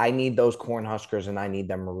 I need those Cornhuskers, and I need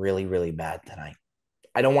them really, really bad tonight.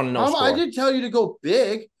 I don't want to know. I did tell you to go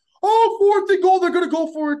big. Oh, 4th and goal. They're going to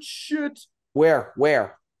go for it. Shit. Where?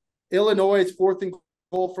 Illinois is 4th and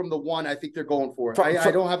goal from the 1. I think they're going for it.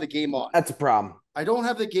 I don't have the game on. That's a problem. I don't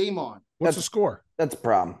have the game on. What's the score? That's a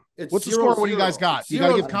problem. What's the score? What do you guys got? You got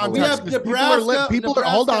to give context. We have Nebraska.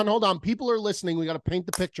 Hold on. People are listening. We got to paint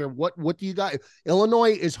the picture. What do you got?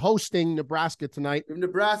 Illinois is hosting Nebraska tonight.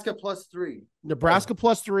 Nebraska +3. Nebraska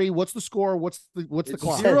 +3. What's the score? What's the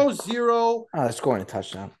clock? 0-0. Oh, they're scoring a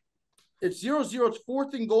touchdown. It's 0-0. It's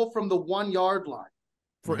 4th and goal from the 1 yard line.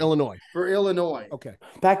 For Illinois. Okay.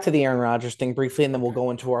 Back to the Aaron Rodgers thing briefly, and then we'll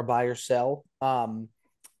go into our buy or sell.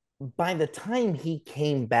 By the time he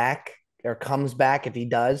came back or comes back, if he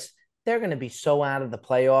does, they're going to be so out of the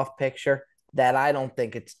playoff picture that I don't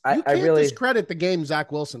think it's. You can't discredit the game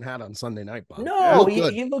Zach Wilson had on Sunday night, Bob. No,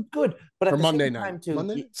 he looked good, but for at the Monday same night, time too,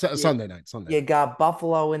 Sunday night. You got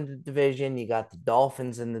Buffalo in the division, you got the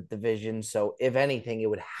Dolphins in the division. So if anything, it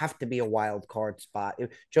would have to be a wild card spot.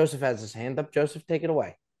 If Joseph has his hand up, Joseph, take it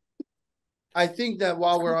away. I think that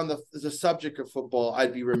while we're on the subject of football,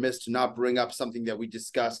 I'd be remiss to not bring up something that we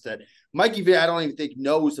discussed that Mikey V, I don't even think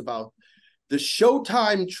knows about. The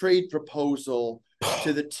Showtime trade proposal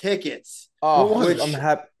to the tickets. I'm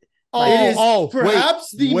happy.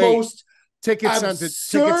 Perhaps the most ticket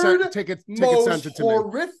most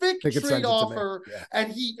horrific trade offer.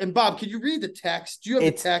 Yeah. And Bob, can you read the text? Do you have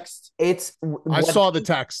the text? I saw the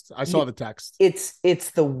text.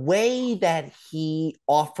 It's the way that he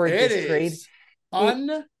offered this trade.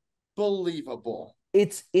 Unbelievable.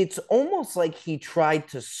 It's almost like he tried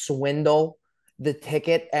to swindle the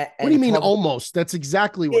ticket. What do you mean almost? That's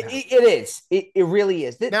exactly what happened. It is. It really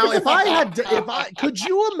is. Now, could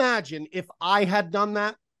you imagine if I had done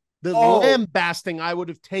that? The lambasting I would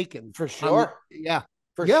have taken. For sure.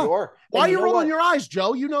 For sure. Why are you rolling your eyes,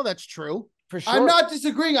 Joe? You know that's true. For sure. I'm not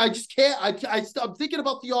disagreeing. I just can't. I'm thinking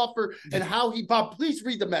about the offer and how Bob, please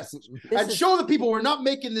read the message and show the people we're not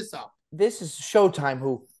making this up. This is Showtime,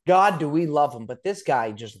 who, God, do we love him, but this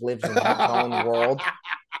guy just lives in his own world.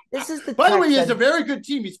 This is the. By the way, he has a very good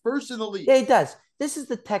team. He's first in the league. Yeah, he does. This is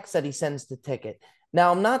the text that he sends the ticket.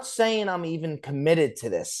 Now, I'm not saying I'm even committed to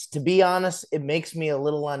this. To be honest, it makes me a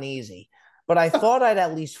little uneasy. But I thought I'd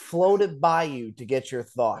at least float it by you to get your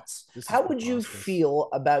thoughts. How would you feel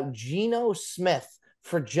about Geno Smith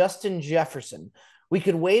for Justin Jefferson. We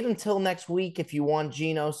could wait until next week if you want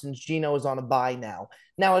Geno, since Geno is on a bye now.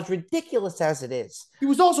 Now, as ridiculous as it is, he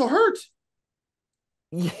was also hurt.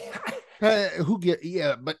 Yeah,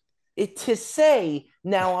 but to say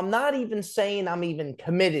now, I'm not even saying I'm even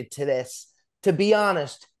committed to this. To be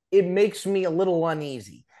honest, it makes me a little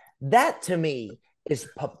uneasy. That to me is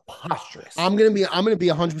preposterous. I'm gonna be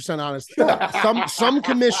 100% honest. Some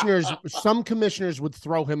commissioners would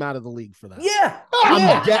throw him out of the league for that. Yeah,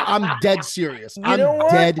 I'm dead serious. I'm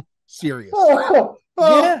dead serious.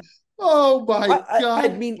 Yeah. Oh my God. I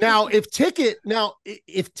mean, now if Ticket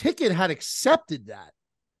had accepted that,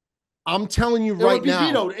 I'm telling you right now,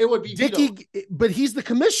 vetoed. It would be vetoed. But he's the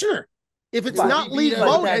commissioner. If it's not league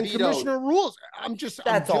vote and commissioner rules, I'm just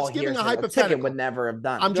giving a hypothetical. Ticket would never have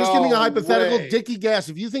done. I'm just giving a hypothetical. Dickie Gas.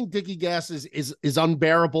 If you think Dickie Gas is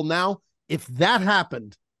unbearable now, if that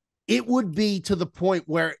happened, it would be to the point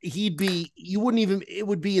where it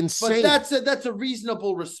would be insane. But that's a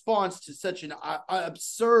reasonable response to such an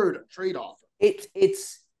absurd trade offer.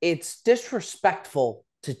 It's disrespectful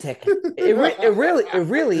to Ticket. It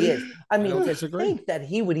really is. I mean, to think that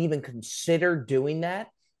he would even consider doing that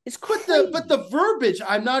is crazy. But the verbiage,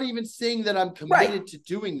 I'm not even saying that I'm committed to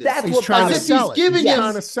doing this. That's he's what trying to sell it. He's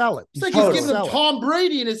trying to sell it. It's like he's giving him Tom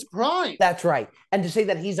Brady in his prime. That's right. And to say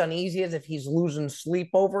that he's uneasy as if he's losing sleep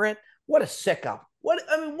over it, what a sicko.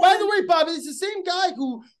 By the way, Bobby, it's the same guy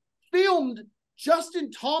who filmed Justin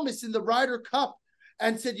Thomas in the Ryder Cup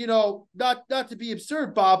and said, not to be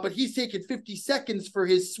absurd, Bob, but he's taking 50 seconds for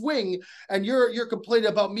his swing, and you're complaining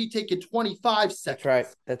about me taking 25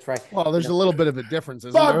 seconds. That's right. Well, there's a little bit of a difference,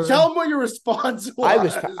 isn't Bob, there? tell him what your response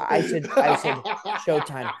was. I said,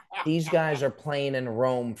 Showtime. These guys are playing in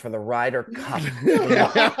Rome for the Ryder Cup.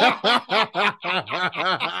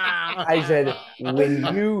 I said, when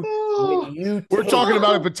you we're talking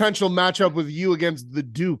about a potential matchup with you against the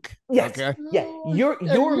Duke. Yes. Okay. Yeah. Your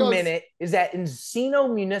minute is at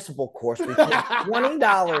Encino Municipal Course. We pay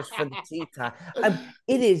 $20 for the tee time.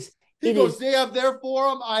 He goes, they have their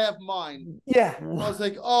forum, I have mine. Yeah. I was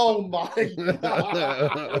like, oh my God.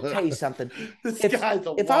 I'll tell you something. If I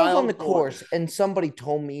was on the course and somebody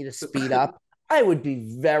told me to speed up, I would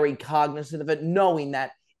be very cognizant of it, knowing that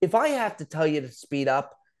if I have to tell you to speed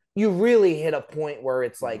up, you really hit a point where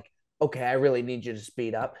it's like, okay, I really need you to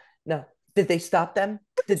speed up. Now, did they stop them?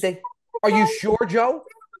 Are you sure, Joe?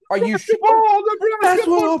 Are you sure? Oh, that's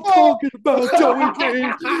what I'm talking about, Joey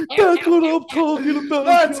King. That's what I'm talking about.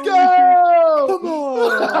 Let's go!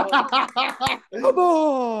 Come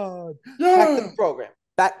on. Yeah. Back to the program.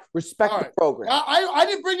 Respect the program. I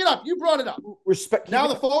didn't bring it up. You brought it up. Respect. Now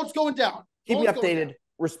the phone's going down. Keep me updated.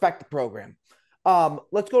 Respect the program.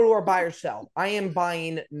 Let's go to our buy or sell. I am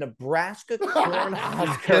buying Nebraska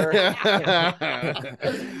Cornhusker.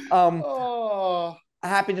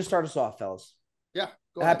 Happy to start us off, fellas. Yeah.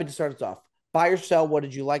 Happy to start us off. Buy or sell. What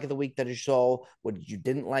did you like of the week that you saw? What did you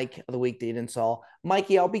didn't like of the week that you didn't saw?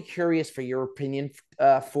 Mikey, I'll be curious for your opinion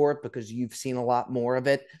for it because you've seen a lot more of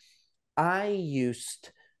it. I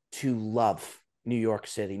used to love New York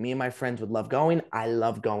City. Me and my friends would love going. I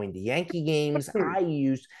love going to Yankee games. I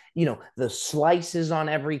used, the slices on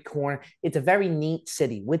every corner. It's a very neat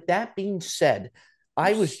city. With that being said,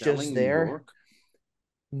 I was just there.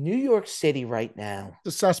 New York City right now.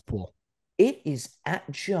 The cesspool. It is at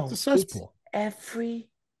Joe. It's a cesspool. It's every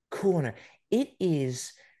corner.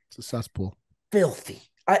 It's a cesspool. Filthy.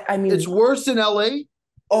 I mean, it's worse than LA.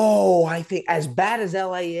 Oh, I think as bad as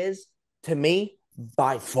LA is to me,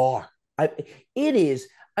 by far. It is.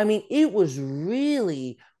 I mean, it was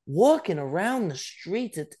really walking around the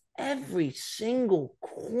streets at every single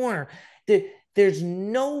corner. There's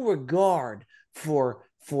no regard for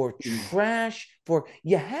trash.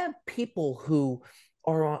 You have people who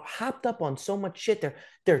are hopped up on so much shit.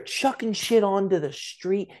 They're chucking shit onto the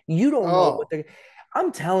street. You don't know what they're.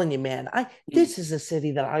 I'm telling you, man. This is a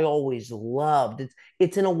city that I always loved.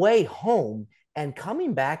 It's in a way home, and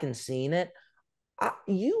coming back and seeing it.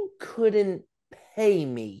 You couldn't pay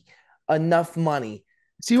me enough money.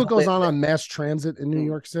 See what goes on mass transit in New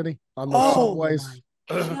York City on those subways.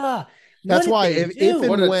 That's why if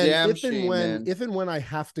and when I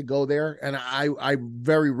have to go there, and I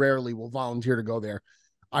very rarely will volunteer to go there,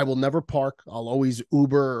 I will never park. I'll always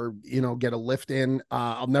Uber or get a lift in.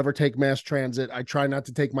 I'll never take mass transit. I try not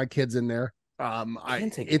to take my kids in there.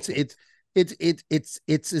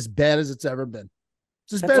 It's as bad as it's ever been.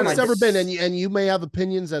 It's as bad as it's ever been, and you may have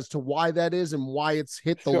opinions as to why that is and why it's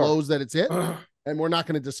hit the lows that it's hit, and we're not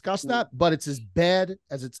going to discuss that, but it's as bad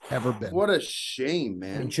as it's ever been. What a shame,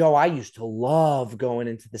 man. I mean, Joe, I used to love going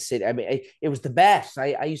into the city. I mean, it was the best.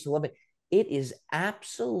 I used to love it. It is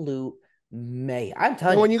absolute I'm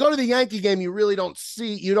telling you. When you go to the Yankee game, you really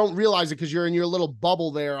you don't realize it because you're in your little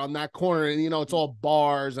bubble there on that corner, and it's all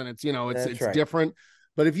bars and it's right. different.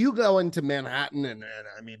 But if you go into Manhattan and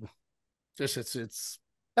I mean, just it's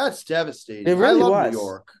That's devastating. It really I love was. New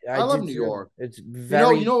York. I I love did New too. York. It's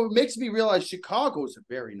very, it makes me realize Chicago is a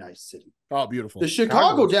very nice city. oh, beautiful. The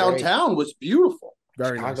Chicago was great. downtown was beautiful.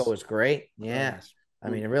 Very Chicago nice. was great. Very Yeah. nice. I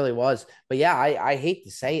mean, it really was. But yeah, I hate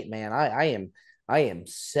to say it, man. I am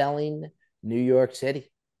selling New York City.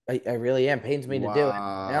 I really am. Pains me to do it.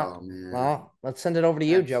 Yeah. Man. Well, let's send it over to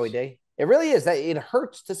you, Joey D. It really is. That it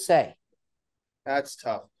hurts to say. That's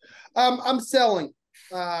tough. I'm selling.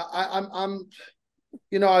 I'm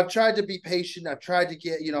I've tried to be patient. I've tried to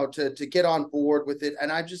get, to get on board with it.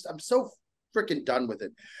 And I'm so freaking done with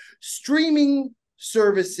it. Streaming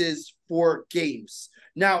services for games.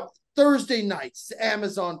 Now, Thursday nights,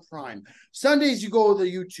 Amazon Prime. Sundays, you go to the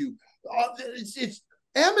YouTube. It's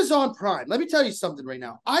Amazon Prime. Let me tell you something right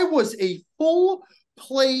now. I was a full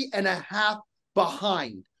play and a half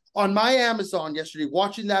behind on my Amazon yesterday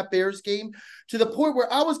watching that Bears game, to the point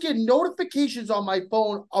where I was getting notifications on my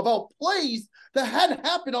phone about plays that hadn't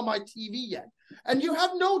happened on my TV yet. And you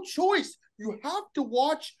have no choice. You have to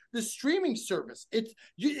watch the streaming service.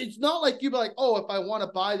 It's not like you'd be like, oh, if I want to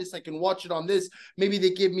buy this, I can watch it on this. Maybe they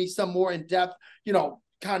give me some more in-depth,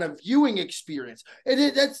 kind of viewing experience.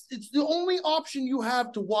 It's the only option you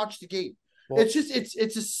have to watch the game. Well,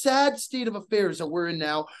 it's a sad state of affairs that we're in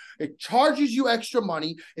now. It charges you extra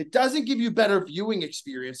money. It doesn't give you better viewing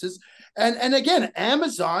experiences. And again,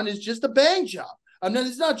 Amazon is just a bang job. I mean,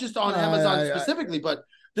 it's not just on Amazon specifically, but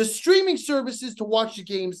the streaming services to watch the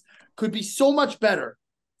games could be so much better.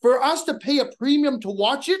 For us to pay a premium to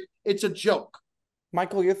watch it, it's a joke.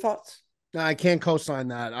 Michael, your thoughts? No, I can't co-sign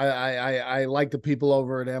that. I like the people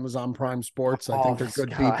over at Amazon Prime Sports. I think they're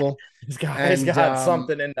good people. This guy's got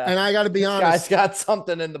something in the. And I got to be honest. This guy's got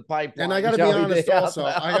something in the pipeline. And I got to be honest also.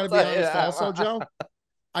 I got to be honest also, Joe.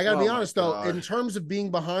 I got to be honest though. In terms of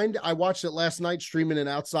being behind, I watched it last night streaming it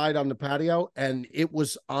outside on the patio, and it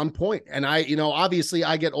was on point. And obviously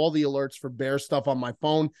I get all the alerts for Bear stuff on my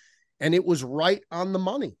phone. And it was right on the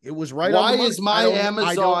money. It was right on the money. Why is my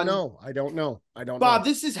Amazon? I don't know. Bob,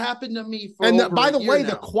 this has happened to me for by the way,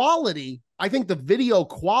 the quality, I think the video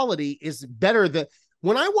quality is better than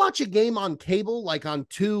when I watch a game on cable, like on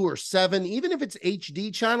 2 or 7, even if it's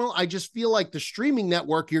HD channel, I just feel like the streaming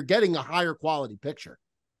network, you're getting a higher quality picture.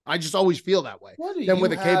 I just always feel that way. What do you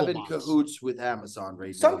with a cable in cahoots with Amazon right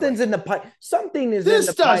now? Something's in the pipe. Something is this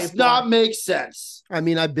in the pipe. This does not make sense. I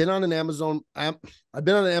mean, I've been on an Amazon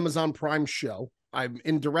Prime show. I'm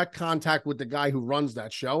in direct contact with the guy who runs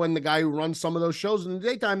that show and the guy who runs some of those shows in the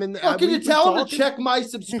daytime. And can you tell him to check my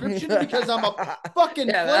subscription because I'm a fucking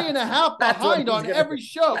play and a half behind on every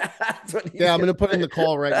show? I'm going to put in the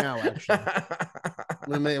call right now. Actually,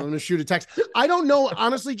 I'm going to shoot a text. I don't know,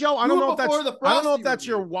 honestly, Joe. I don't know if that's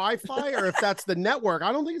your Wi-Fi or if that's the network.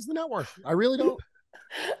 I don't think it's the network. I really don't.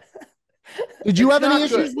 Did you have any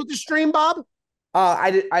issues with the stream, Bob?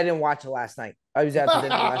 I didn't watch it last night. I was out to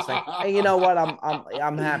dinner last night. And you know what?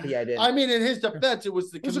 I'm happy I didn't. I mean, in his defense, it was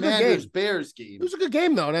the Commanders Bears game. It was a good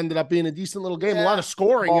game though. It ended up being a decent little game. A lot of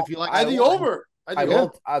scoring, if you like.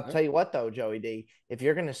 I'll tell you what though, Joey D. If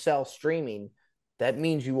you're going to sell streaming, that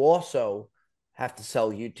means you also have to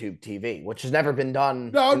sell YouTube TV, which has never been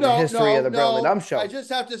done in the history of the Brilliant Dumb Show. I just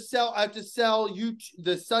have to sell. I have to sell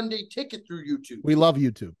the Sunday ticket through YouTube. We love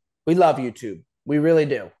YouTube. We love YouTube. We really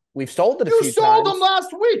do. We've sold it a few times. You sold them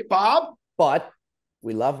last week, Bob. But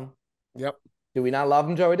we love them. Yep. Do we not love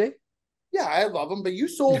them, Joey D? Yeah, I love them, but you've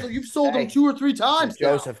sold them 2 or 3 times.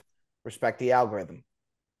 Joseph, respect the algorithm.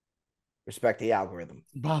 Respect the algorithm.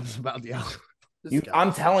 Bob's about the algorithm.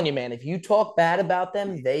 I'm telling you, man, if you talk bad about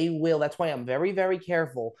them, they will. That's why I'm very, very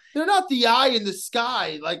careful. They're not the eye in the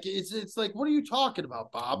sky. Like it's like, what are you talking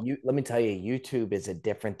about, Bob? Let me tell you, YouTube is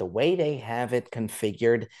the way they have it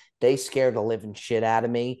configured. They scare the living shit out of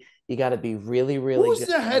me. You got to be really, really Who's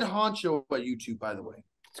the head honcho at YouTube, by the way?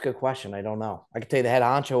 It's a good question. I don't know. I could tell you the head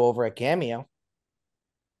honcho over at Cameo.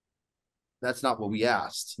 That's not what we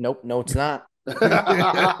asked. Nope. No, it's not. That's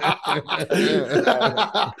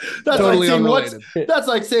totally unrelated. That's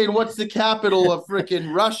like saying what's the capital of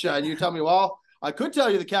freaking Russia, and you tell me, well, I could tell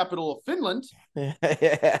you the capital of Finland.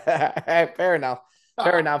 Fair enough.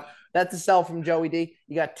 That's a sell from Joey D.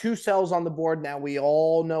 You got 2 sells on the board now. We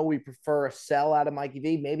all know we prefer a sell out of Mikey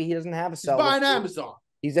V. Maybe he doesn't have a sell. He's buying Amazon.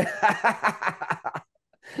 He's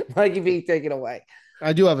Mikey V, take it away.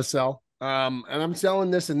 I do have a sell. And I'm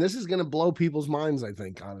selling this, and this is going to blow people's minds, I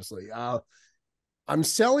think, honestly. I'm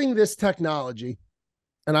selling this technology,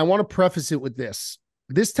 and I want to preface it with this.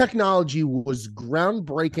 This technology was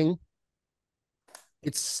groundbreaking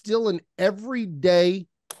It's still an everyday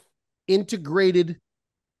integrated,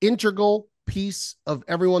 integral piece of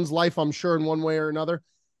everyone's life, I'm sure, in one way or another.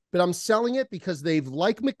 But I'm selling it because they've,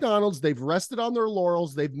 like McDonald's, they've rested on their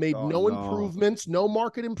laurels. They've made no improvements, no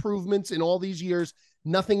market improvements in all these years.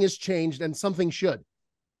 Nothing has changed, and something should.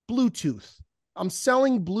 Bluetooth. I'm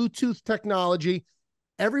selling Bluetooth technology.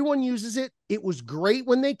 Everyone uses it. It was great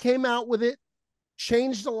when they came out with it,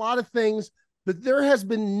 changed a lot of things, but there has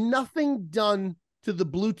been nothing done to the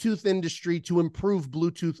Bluetooth industry to improve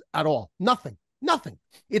Bluetooth at all. Nothing.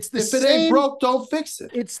 It's the same. If it ain't broke, don't fix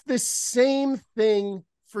it. It's the same thing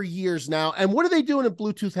for years now. And what are they doing at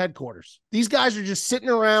Bluetooth headquarters? These guys are just sitting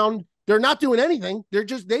around. They're not doing anything.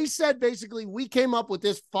 They said basically, we came up with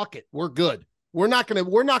this. Fuck it. We're good. We're not going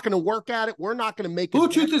to work at it. We're not going to make it.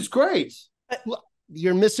 Bluetooth is great.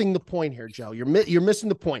 You're missing the point here, Joe. You're missing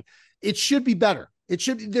the point. It should be better.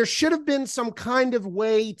 There should have been some kind of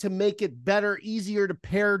way to make it better, easier to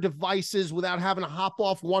pair devices without having to hop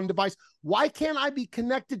off one device. Why can't I be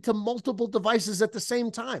connected to multiple devices at the same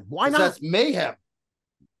time? Why not? That's mayhem.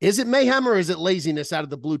 Is it mayhem or is it laziness out of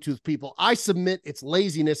the Bluetooth people? I submit it's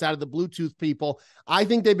laziness out of the Bluetooth people. I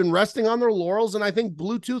think they've been resting on their laurels, and I think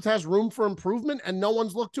Bluetooth has room for improvement, and no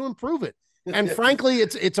one's looked to improve it. And frankly,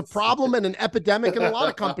 it's a problem and an epidemic in a lot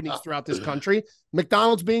of companies throughout this country.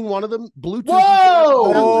 McDonald's being one of them. Bluetooth.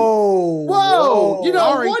 Whoa! You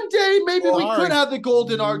know, one day maybe we could have the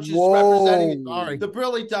Golden Arches representing the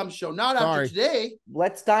Brilly Dumb Show. Not after today.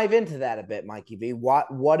 Let's dive into that a bit, Mikey V.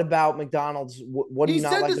 What about McDonald's? What do you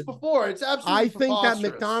not like? He said this before. It's absolutely. I think that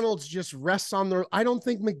McDonald's just rests on their. I don't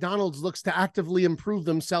think McDonald's looks to actively improve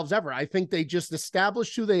themselves ever. I think they just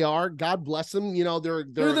established who they are. God bless them. You know, they're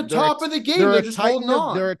the top of the game. They're just holding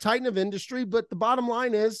on. They're a titan of industry, but the bottom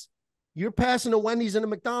line is, you're passing a Wendy's and a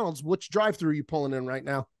McDonald's. Which drive-through are you pulling in right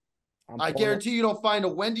now? I guarantee you don't find a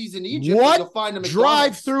Wendy's in Egypt. What you'll find a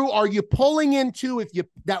drive-through are you pulling into?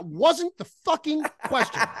 That wasn't the fucking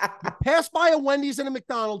question. You pass by a Wendy's and a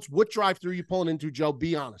McDonald's. What drive-through are you pulling into, Joe?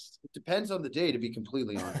 Be honest. It depends on the day, to be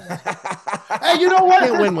completely honest. Hey, you know what?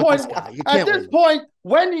 At this point,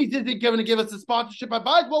 Wendy's isn't going to give us a sponsorship. I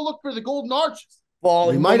might as well look for the Golden Arches.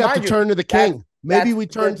 Well, we might have to turn to the king. Maybe we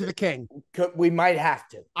turn to the king. We might have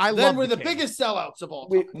to. Then we're the biggest sellouts of all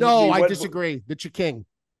time. I disagree. The King.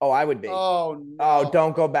 Oh, I would be. Oh, no. Oh,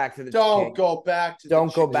 don't go back to the Don't go back to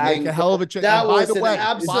Don't go back. Make a hell of a chicken. That was an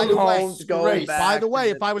absolute disgrace. By the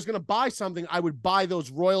way, if I was going to buy something, I would buy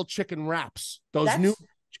those royal chicken wraps.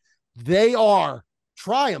 They are.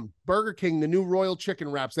 Try them. Burger King, the new royal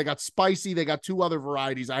chicken wraps. They got spicy. They got 2 other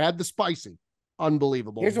varieties. I had the spicy.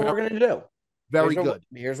 Unbelievable. Here's what we're going to do. Very good.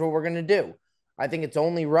 Here's what we're going to do. I think it's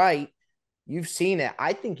only right. You've seen it.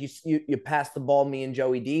 I think you passed the ball me and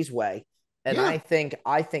Joey D's way. And I think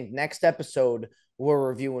next episode we're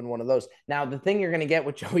reviewing one of those. Now, the thing you're going to get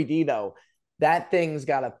with Joey D, though, that thing has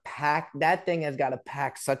got to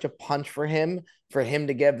pack such a punch for him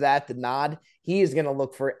to give that the nod. He is going to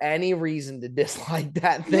look for any reason to dislike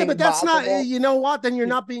that thing. Yeah, but that's not, you know what? Then you're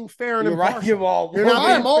not being fair and impartial. You're not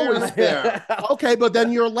I'm always fair. Okay, but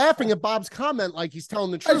then you're laughing at Bob's comment like he's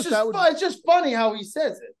telling the truth. It's just funny how he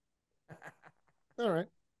says it. All right.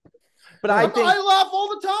 But I laugh all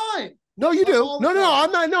the time. No, you do. No,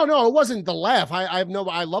 I'm not. No, it wasn't the laugh. I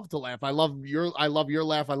love to laugh. I love your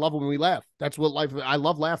laugh. I love when we laugh. That's what life. I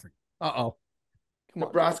love laughing.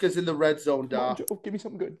 Nebraska's in the red zone, Doc. Give me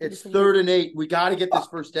something good. It's 3rd and 8. We got to get this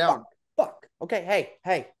first down. Fuck. Okay.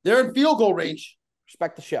 Hey. They're in field goal range.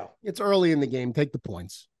 Respect the show. It's early in the game. Take the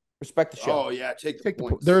points. Respect the show. Oh yeah, take the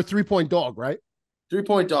points. They're a 3-point dog, right?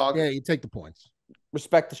 3-point dog. Yeah, you take the points.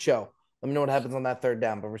 Respect the show. Let me know what happens on that 3rd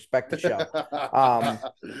down, but respect the show.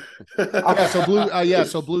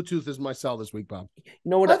 So Bluetooth is my sell this week, Bob.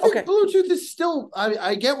 You know what? I think Bluetooth is still.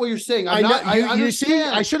 I get what you're saying. You see,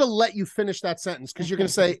 I should have let you finish that sentence because you're going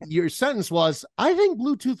to say your sentence was, I think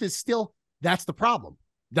Bluetooth is still. That's the problem.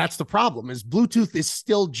 That's the problem. Is Bluetooth is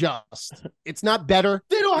still just. It's not better.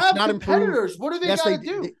 They don't have competitors. What do they got to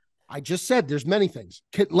do? I just said there's many things.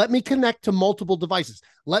 Let me connect to multiple devices.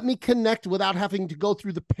 Let me connect without having to go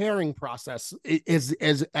through the pairing process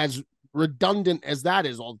as redundant as that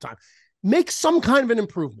is all the time. Make some kind of an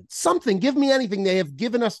improvement. Something. Give me anything. They have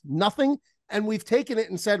given us nothing, and we've taken it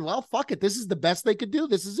and said, well, fuck it. This is the best they could do.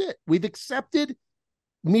 This is it. We've accepted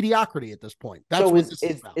mediocrity at this point. That's what this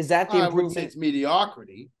is about. Is that the improvement? I wouldn't say it's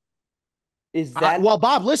mediocrity. Is that well,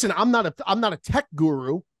 Bob, listen, I'm not a tech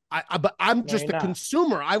guru. But I'm just a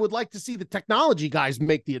consumer. I would like to see the technology guys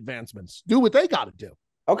make the advancements. Do what they got to do.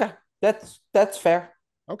 Okay, that's fair.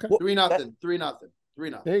 Okay, 3-0.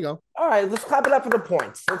 3-0. There you go. All right, let's clap it up for the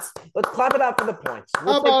points. Let's clap it up for the points.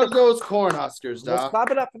 How about those Cornhuskers, Doc? Let's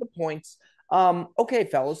clap it up for the points. Okay,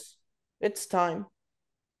 fellas, it's time.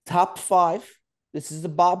 Top five. This is the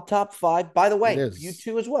Bob top five. By the It way, you is.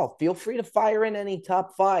 two as well. Feel free to fire in any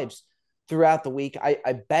top fives throughout the week.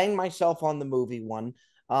 I banged myself on the movie one.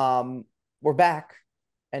 We're back,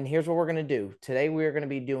 and here's what we're gonna do. Today we are gonna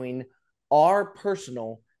be doing our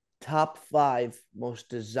personal top five most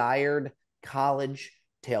desired college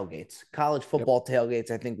tailgates. College Yep. football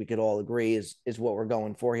tailgates, I think we could all agree is what we're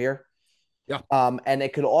going for here. Yeah. And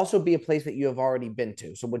it could also be a place that you have already been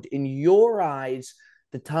to. So, what in your eyes,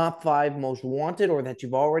 the top five most wanted or that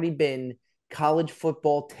you've already been college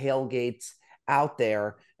football tailgates out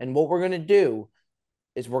there? And what we're going to do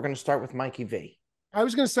is we're going to start with Mikey V. I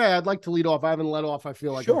was going to say, I'd like to lead off. I haven't led off, I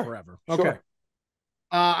feel like, in forever. Okay. Sure.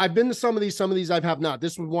 I've been to some of these I have not.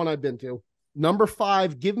 This was one I've been to. Number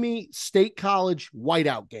 5, give me State College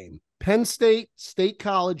whiteout game. Penn State, State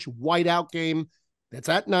College whiteout game. That's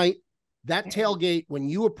at night. That tailgate, when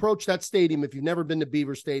you approach that stadium, if you've never been to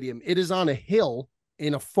Beaver Stadium, it is on a hill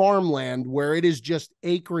in a farmland where it is just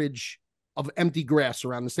acreage of empty grass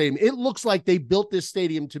around the stadium. It looks like they built this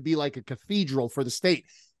stadium to be like a cathedral for the state.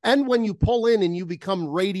 And when you pull in and you become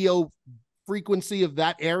radio frequency of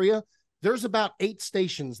that area, there's about 8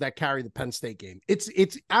 stations that carry the Penn State game.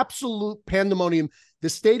 It's absolute pandemonium. The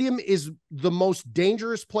stadium is the most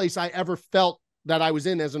dangerous place I ever felt that I was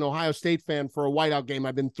in as an Ohio State fan for a whiteout game.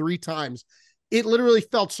 I've been 3 times. It literally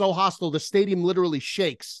felt so hostile. The stadium literally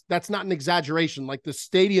shakes. That's not an exaggeration. Like the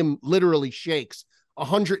stadium literally shakes.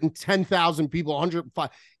 110,000 people, 105.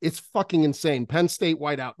 It's fucking insane. Penn State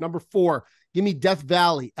whiteout. Number 4, give me Death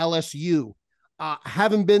Valley, LSU.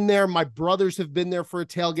 Haven't been there. My brothers have been there for a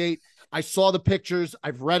tailgate. I saw the pictures.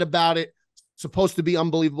 I've read about it. Supposed to be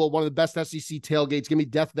unbelievable. One of the best SEC tailgates. Give me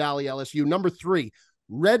Death Valley, LSU. Number 3,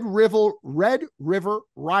 Red River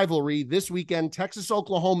rivalry this weekend. Texas,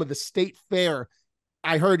 Oklahoma, the State Fair.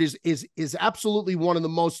 I heard is absolutely one of the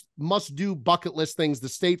most must-do bucket list things. The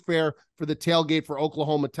State Fair for the tailgate for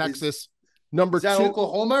Oklahoma, Texas. Number Is that 2,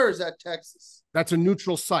 Oklahoma or is that Texas? That's a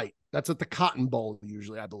neutral site. That's at the Cotton Bowl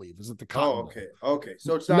usually, I believe. Is it the Cotton Bowl? Okay.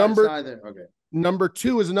 So it's not either. Okay. Number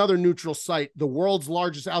 2 is another neutral site, the world's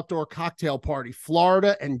largest outdoor cocktail party,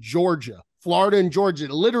 Florida and Georgia. Florida and Georgia.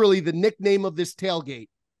 Literally, the nickname of this tailgate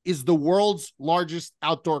is the world's largest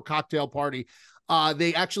outdoor cocktail party.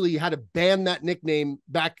 They actually had to ban that nickname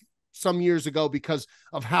back some years ago because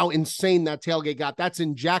of how insane that tailgate got. That's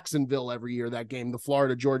in Jacksonville every year, that game, the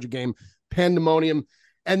Florida-Georgia game, pandemonium.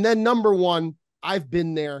 And then number 1, I've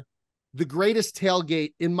been there. The greatest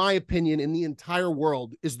tailgate, in my opinion, in the entire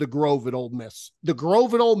world is the Grove at Ole Miss. The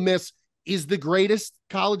Grove at Ole Miss is the greatest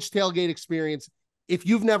college tailgate experience. If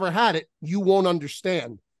you've never had it, you won't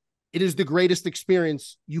understand. It is the greatest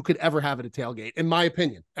experience you could ever have at a tailgate, in my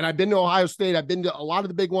opinion. And I've been to Ohio State. I've been to a lot of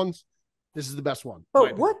the big ones. This is the best one.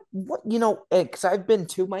 But what, because I've been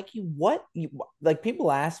to, Mikey, like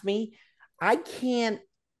people ask me, I can't,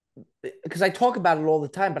 because I talk about it all the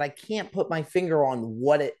time, but I can't put my finger on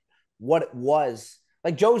what it was.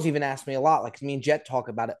 Like Joe's even asked me a lot, like me and Jet talk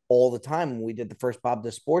about it all the time when we did the first Bob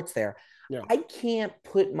Does Sports there. Yeah. I can't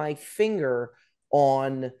put my finger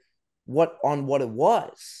on what it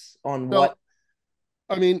was, what.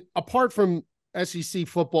 I mean, apart from SEC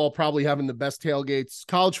football probably having the best tailgates,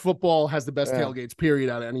 college football has the best tailgates, period,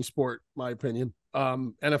 out of any sport, my opinion.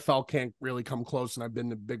 NFL can't really come close, and I've been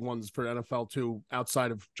to big ones for NFL too,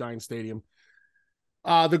 outside of Giant Stadium.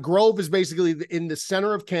 The Grove is basically in the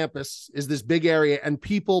center of campus, is this big area, and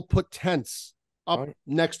people put tents up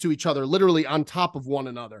next to each other, literally on top of one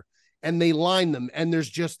another, and they line them, and there's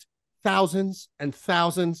just thousands and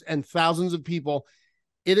thousands and thousands of people.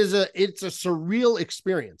 It's a surreal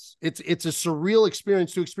experience. It's a surreal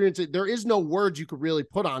experience to experience it. There is no words you could really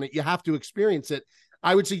put on it. You have to experience it.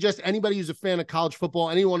 I would suggest anybody who's a fan of college football,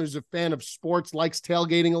 anyone who's a fan of sports, likes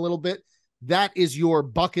tailgating a little bit, that is your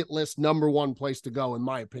bucket list number 1 place to go, in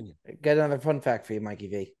my opinion. Got another fun fact for you, Mikey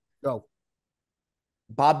V. Go.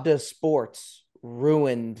 Bob Does Sports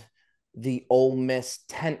ruined the Ole Miss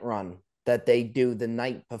tent run that they do the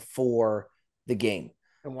night before the game.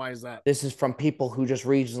 And why is that? This is from people who just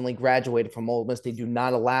recently graduated from Ole Miss. They do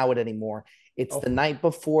not allow it anymore. It's the night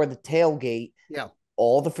before the tailgate. Yeah.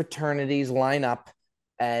 All the fraternities line up,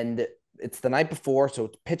 and it's the night before, so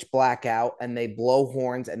it's pitch black out, and they blow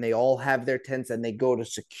horns, and they all have their tents, and they go to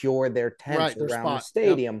secure their tents around the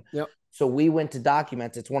stadium. Yep. So we went to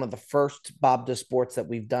documents. It's one of the first Bob Does Sports that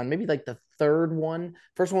we've done, maybe like the third one.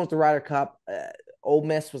 First one was the Ryder Cup. Ole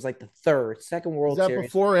Miss was like the third. Second World Series. Is that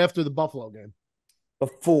before or after the Buffalo game?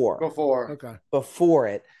 Before. Okay. Before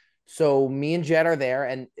it. So me and Jed are there,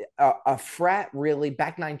 and a frat really,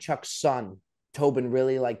 back nine Chuck's son, Tobin,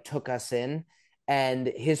 really like took us in, And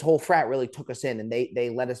his whole frat really took us in, and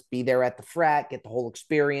they let us be there at the frat, get the whole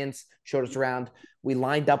experience, showed us around. We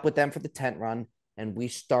lined up with them for the tent run, and we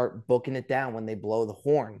start booking it down when they blow the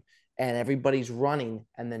horn, and everybody's running.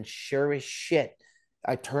 And then sure as shit,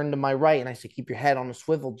 I turned to my right and I said, keep your head on a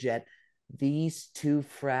swivel, Jet. These two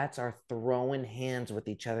frats are throwing hands with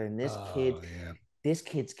each other, and this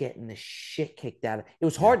kid's getting the shit kicked out of it. It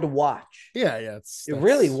was hard to watch. Yeah, it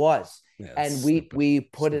really was. Yeah, and we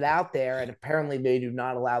put it out there, and apparently they do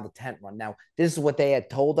not allow the tent run. Now, this is what they had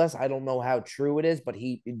told us. I don't know how true it is, but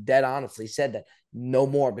he dead honestly said that no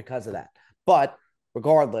more because of that. But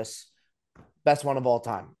regardless, best one of all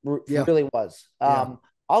time. Really was.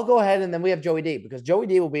 I'll go ahead, and then we have Joey D, because Joey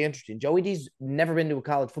D will be interesting. Joey D's never been to a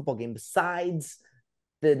college football game besides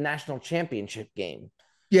the national championship game.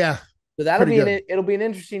 Yeah. So it'll be an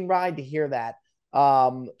interesting ride to hear that.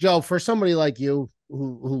 Joe, for somebody like you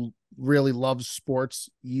who really loves sports,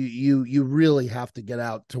 you really have to get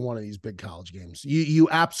out to one of these big college games. You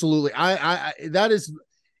absolutely. That is.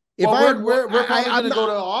 If we're probably going to go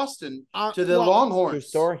to Austin to the Longhorns.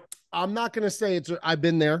 Story. I'm not going to say I've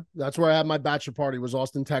been there. That's where I had my bachelor party, was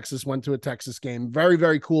Austin, Texas. Went to a Texas game. Very,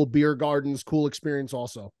 very cool. Beer gardens, cool experience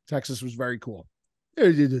also. Texas was very cool. Look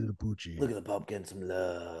at the pub getting some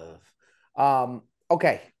love.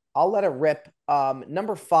 Okay, I'll let it rip.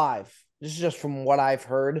 Number 5, this is just from what I've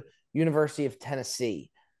heard, University of Tennessee.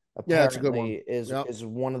 Yeah, that's a good one. Is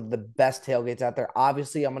one of the best tailgates out there.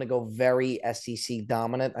 Obviously, I'm going to go very SEC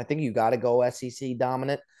dominant. I think you got to go SEC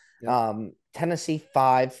dominant. Yep. Tennessee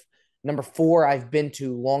 5. Number 4, I've been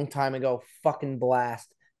to long time ago. Fucking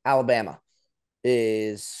blast. Alabama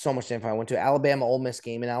is so much fun. I went to Alabama Ole Miss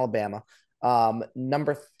game in Alabama.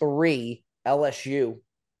 Number 3, LSU.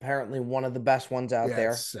 Apparently one of the best ones out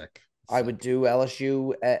there. Sick. I would do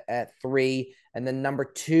LSU at 3. And then number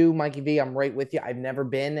 2, Mikey V, I'm right with you. I've never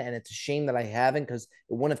been, and it's a shame that I haven't, because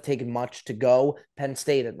it wouldn't have taken much to go. Penn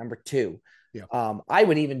State at number 2. Yeah. I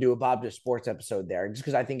would even do a Bob Does Sports episode there, just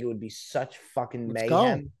because I think it would be such fucking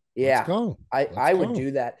mayhem. Go. Yeah. Let's go. I would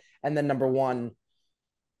do that. And then number 1,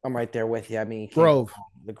 I'm right there with you. I mean, Grove.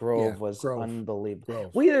 The Grove was unbelievable.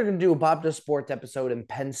 Grove. We either going to do a Bob Does Sports episode in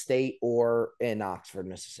Penn State or in Oxford,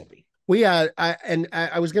 Mississippi.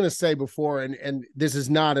 I was going to say before, and this is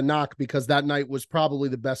not a knock, because that night was probably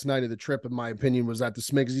the best night of the trip, in my opinion, was at the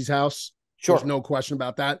Smigsy's house. Sure. There's no question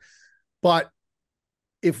about that. But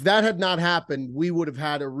if that had not happened, we would have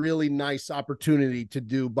had a really nice opportunity to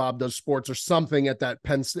do Bob Does Sports or something at that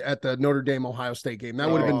at the Notre Dame Ohio State game.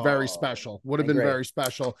 That would have been very special. Would have been very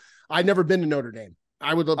special. I'd never been to Notre Dame.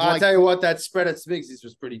 I would have. I'll tell you what, that spread at Smigsy's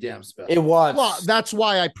was pretty damn special. It was. Well, that's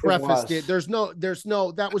why I prefaced it. There's no.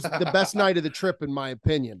 That was the best night of the trip, in my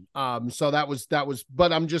opinion. So that was.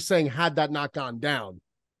 But I'm just saying, had that not gone down,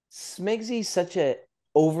 Smigsy's such a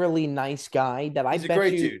overly nice guy that He's a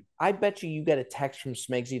great dude. I bet you get a text from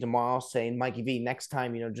Smigsy tomorrow saying, Mikey V, next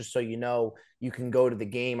time, just so you know, you can go to the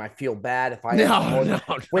game. I feel bad if I no.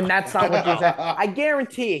 When that's not what you're saying. I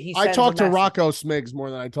guarantee you. I talk to Rocco Smigs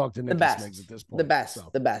more than I talk to Nicky Smigs at this point. The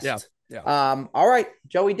best. Yeah. All right,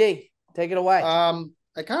 Joey D, take it away.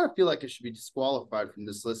 I kind of feel like I should be disqualified from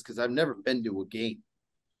this list because I've never been to a game.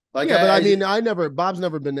 Bob's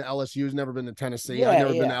never been to LSU. He's never been to Tennessee. I've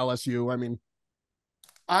never been to LSU. I mean,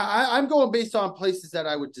 I'm going based on places that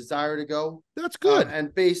I would desire to go. That's good.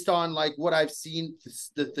 And based on like what I've seen,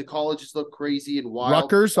 the colleges look crazy and wild.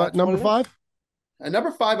 Rutgers at number 5. At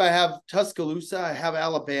number 5, I have Tuscaloosa. I have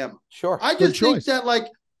Alabama. Sure. I just think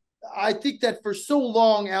that for so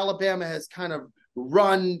long, Alabama has kind of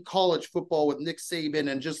run college football with Nick Saban,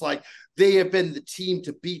 and just like they have been the team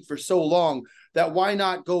to beat for so long, that why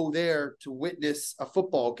not go there to witness a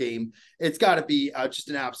football game? It's got to be just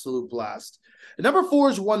an absolute blast. And number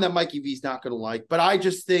 4 is one that Mikey V's not going to like, but I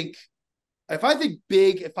just think if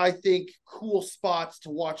I think cool spots to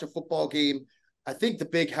watch a football game, I think the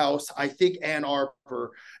Big House, I think Ann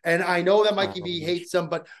Arbor, and I know that Mikey V hates them,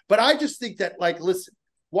 but I just think that, like, listen,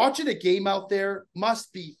 watching a game out there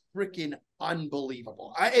must be freaking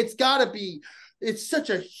unbelievable. It's got to be. It's such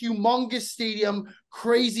a humongous stadium,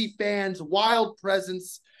 crazy fans, wild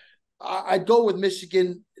presence. I'd go with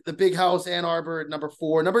Michigan, the Big House, Ann Arbor at number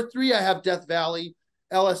 4. Number 3, I have Death Valley,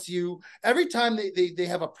 LSU. Every time they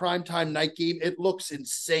have a primetime night game, it looks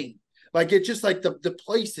insane. Like, it's just like the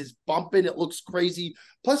place is bumping. It looks crazy.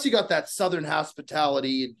 Plus, you got that Southern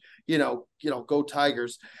hospitality, and go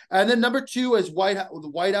Tigers. And then number 2 is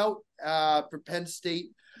the Whiteout for Penn State.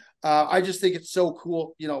 I just think it's so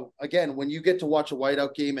cool. Again, when you get to watch a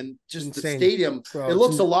whiteout game and just insane. The stadium, it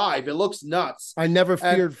looks alive. It looks nuts. I never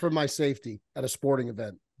feared for my safety at a sporting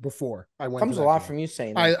event before I went. Comes a lot from you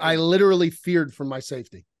saying that. I literally feared for my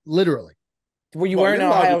safety. Literally. Were you Well, wearing you're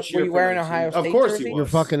allowed to Ohio? Were cheer you for wearing 19. Ohio Of State course he jersey? was. You're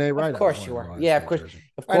fucking A right. Of I course was you wearing were. Ohio Yeah, State of course. jersey.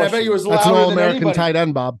 Of And I course bet you he were. was That's an louder than all-American anybody. tight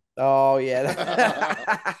end, Bob. Oh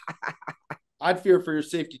yeah. I'd fear for your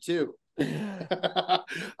safety too.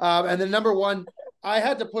 And then number one, I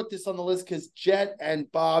had to put this on the list because Jet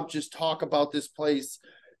and Bob just talk about this place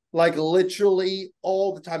like literally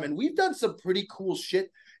all the time. And we've done some pretty cool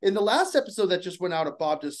shit. In the last episode that just went out of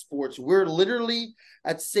Bob Does Sports, we're literally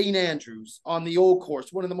at St. Andrews on the old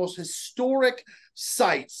course, one of the most historic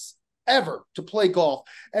sites ever to play golf.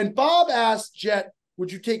 And Bob asked Jet,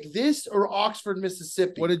 would you take this or Oxford,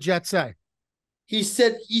 Mississippi? What did Jet say? He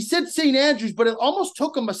said St. Andrews, but it almost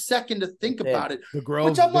took him a second to think about it. The Grove,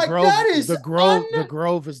 which I'm the like, Grove, that is the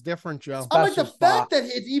Grove is different, Joe. I'm like, the Special fact spot. that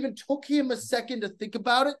it even took him a second to think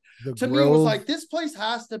about it, The to Grove, me, it was like, this place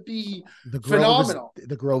has to be the Grove phenomenal.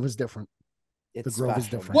 the Grove is different. It's The Grove is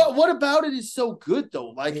special. different. What about it is so good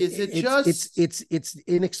though? Like, is it just it's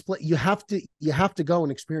inexplicable. You have to go and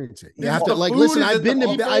experience it. You Is have it to the like food? listen. Is I've it the been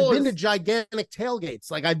to people? gigantic tailgates.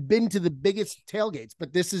 Like I've been to the biggest tailgates,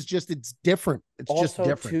 but this is just it's different. It's just Also,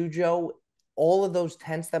 different. too, Joe, all of those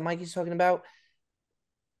tents that Mikey's talking about,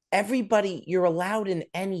 everybody, you're allowed in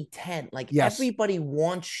any tent. Like Yes. everybody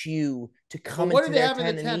wants you to come what into do they their have in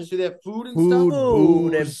the tent and tents? eat Do they have food and Food, stuff?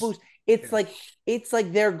 food and booze. booze. It's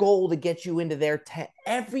like their goal to get you into their tent.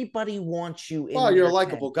 Everybody wants you in. Well, you're a their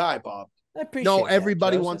likable tent. guy, Bob. I appreciate No, that,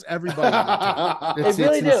 everybody Joseph. wants everybody. in their tent. They It's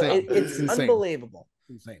really do. insane. It's insane. unbelievable.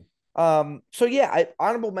 Insane. So yeah,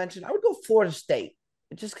 honorable mention. I would go Florida State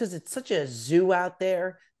just because it's such a zoo out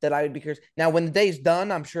there that I would be curious. Now, when the day's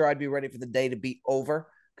done, I'm sure I'd be ready for the day to be over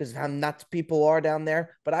because of how nuts people are down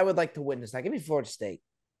there. But I would like to witness that. Give me Florida State.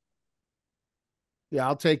 Yeah,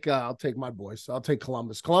 I'll take my boys. I'll take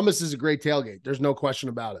Columbus. Columbus is a great tailgate. There's no question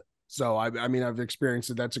about it. So I mean I've experienced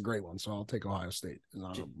it. That's a great one. So I'll take Ohio State as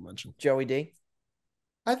honorable mention. Joey D.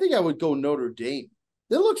 I think I would go Notre Dame.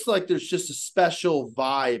 It looks like there's just a special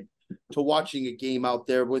vibe to watching a game out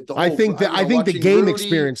there with the whole, I think the watching game Rudy.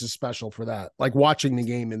 experience is special for that. Like watching the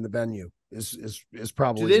game in the venue is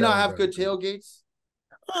probably. Do they not very, have very good tailgates?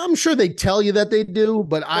 I'm sure they tell you that they do,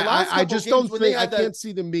 but last I couple just games don't when they think I had that- can't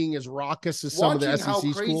see them being as raucous as some of the Watching SEC how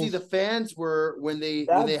crazy schools. the fans were when they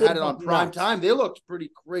That had did it on look prime nuts. time, they looked pretty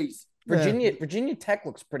crazy. Virginia Tech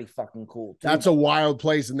looks pretty fucking cool too. That's a wild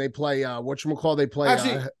place, and they play whatchamacall, they play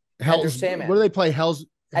Actually, Hell's. Sandman. What do they play?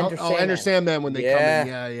 Enter Enter Sandman when they come in.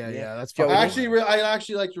 Yeah. Yeah. That's Joey, fucking I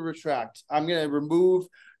actually like to retract. I'm going to remove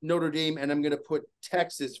Notre Dame and I'm going to put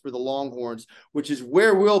Texas for the Longhorns, which is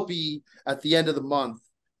where we'll be at the end of the month,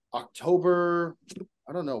 October.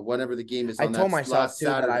 I don't know, whenever the game is. I on told that myself last too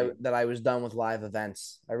Saturday. that I was done with live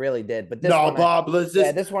events. I really did. But this No, one, Bob,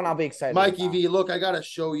 this one I'll be excited. Mikey about. V, look, I gotta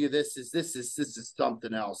show you this is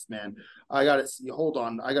something else, man. I gotta see. Hold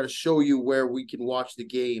on, I gotta show you where we can watch the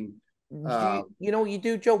game. You know what you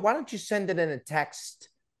do, Joe? Why don't you send it in a text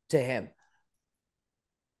to him?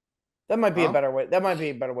 That might be a better way. That might be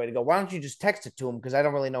a better way to go. Why don't you just text it to him? Because I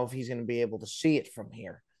don't really know if he's going to be able to see it from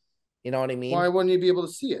here. You know what I mean? Why wouldn't you be able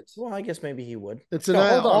to see it? Well, I guess maybe he would. It's No,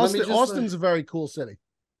 hold on, let me Austin's a very cool city.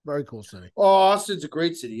 Very cool city. Oh, Austin's a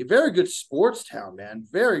great city. A very good sports town, man.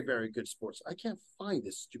 Very, very good sports. I can't find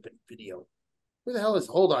this stupid video. Where the hell is?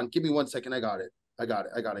 Hold on. Give me 1 second. I got it.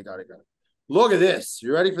 Look at this.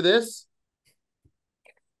 You ready for this?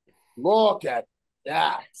 Look at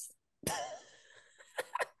that.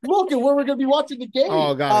 Look at where we're going to be watching the game.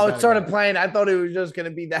 Oh, God. It started playing. I thought it was just going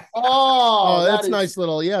to be that. Oh, that's nice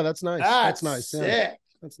little. Yeah, that's nice. That's nice. sick. Yeah.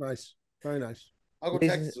 That's nice. Very nice. I'll go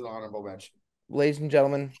text an honorable mention. Ladies and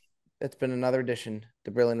gentlemen, it's been another edition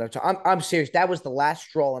to Brilliant. I'm serious. That was the last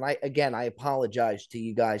straw, and I apologize to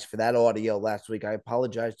you guys for that audio last week. I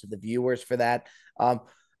apologize to the viewers for that.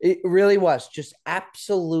 It really was just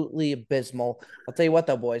absolutely abysmal. I'll tell you what,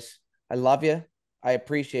 though, boys. I love you. I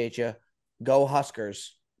appreciate you. Go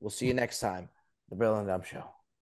Huskers. We'll see you next time. The Brilliant Dumb Show.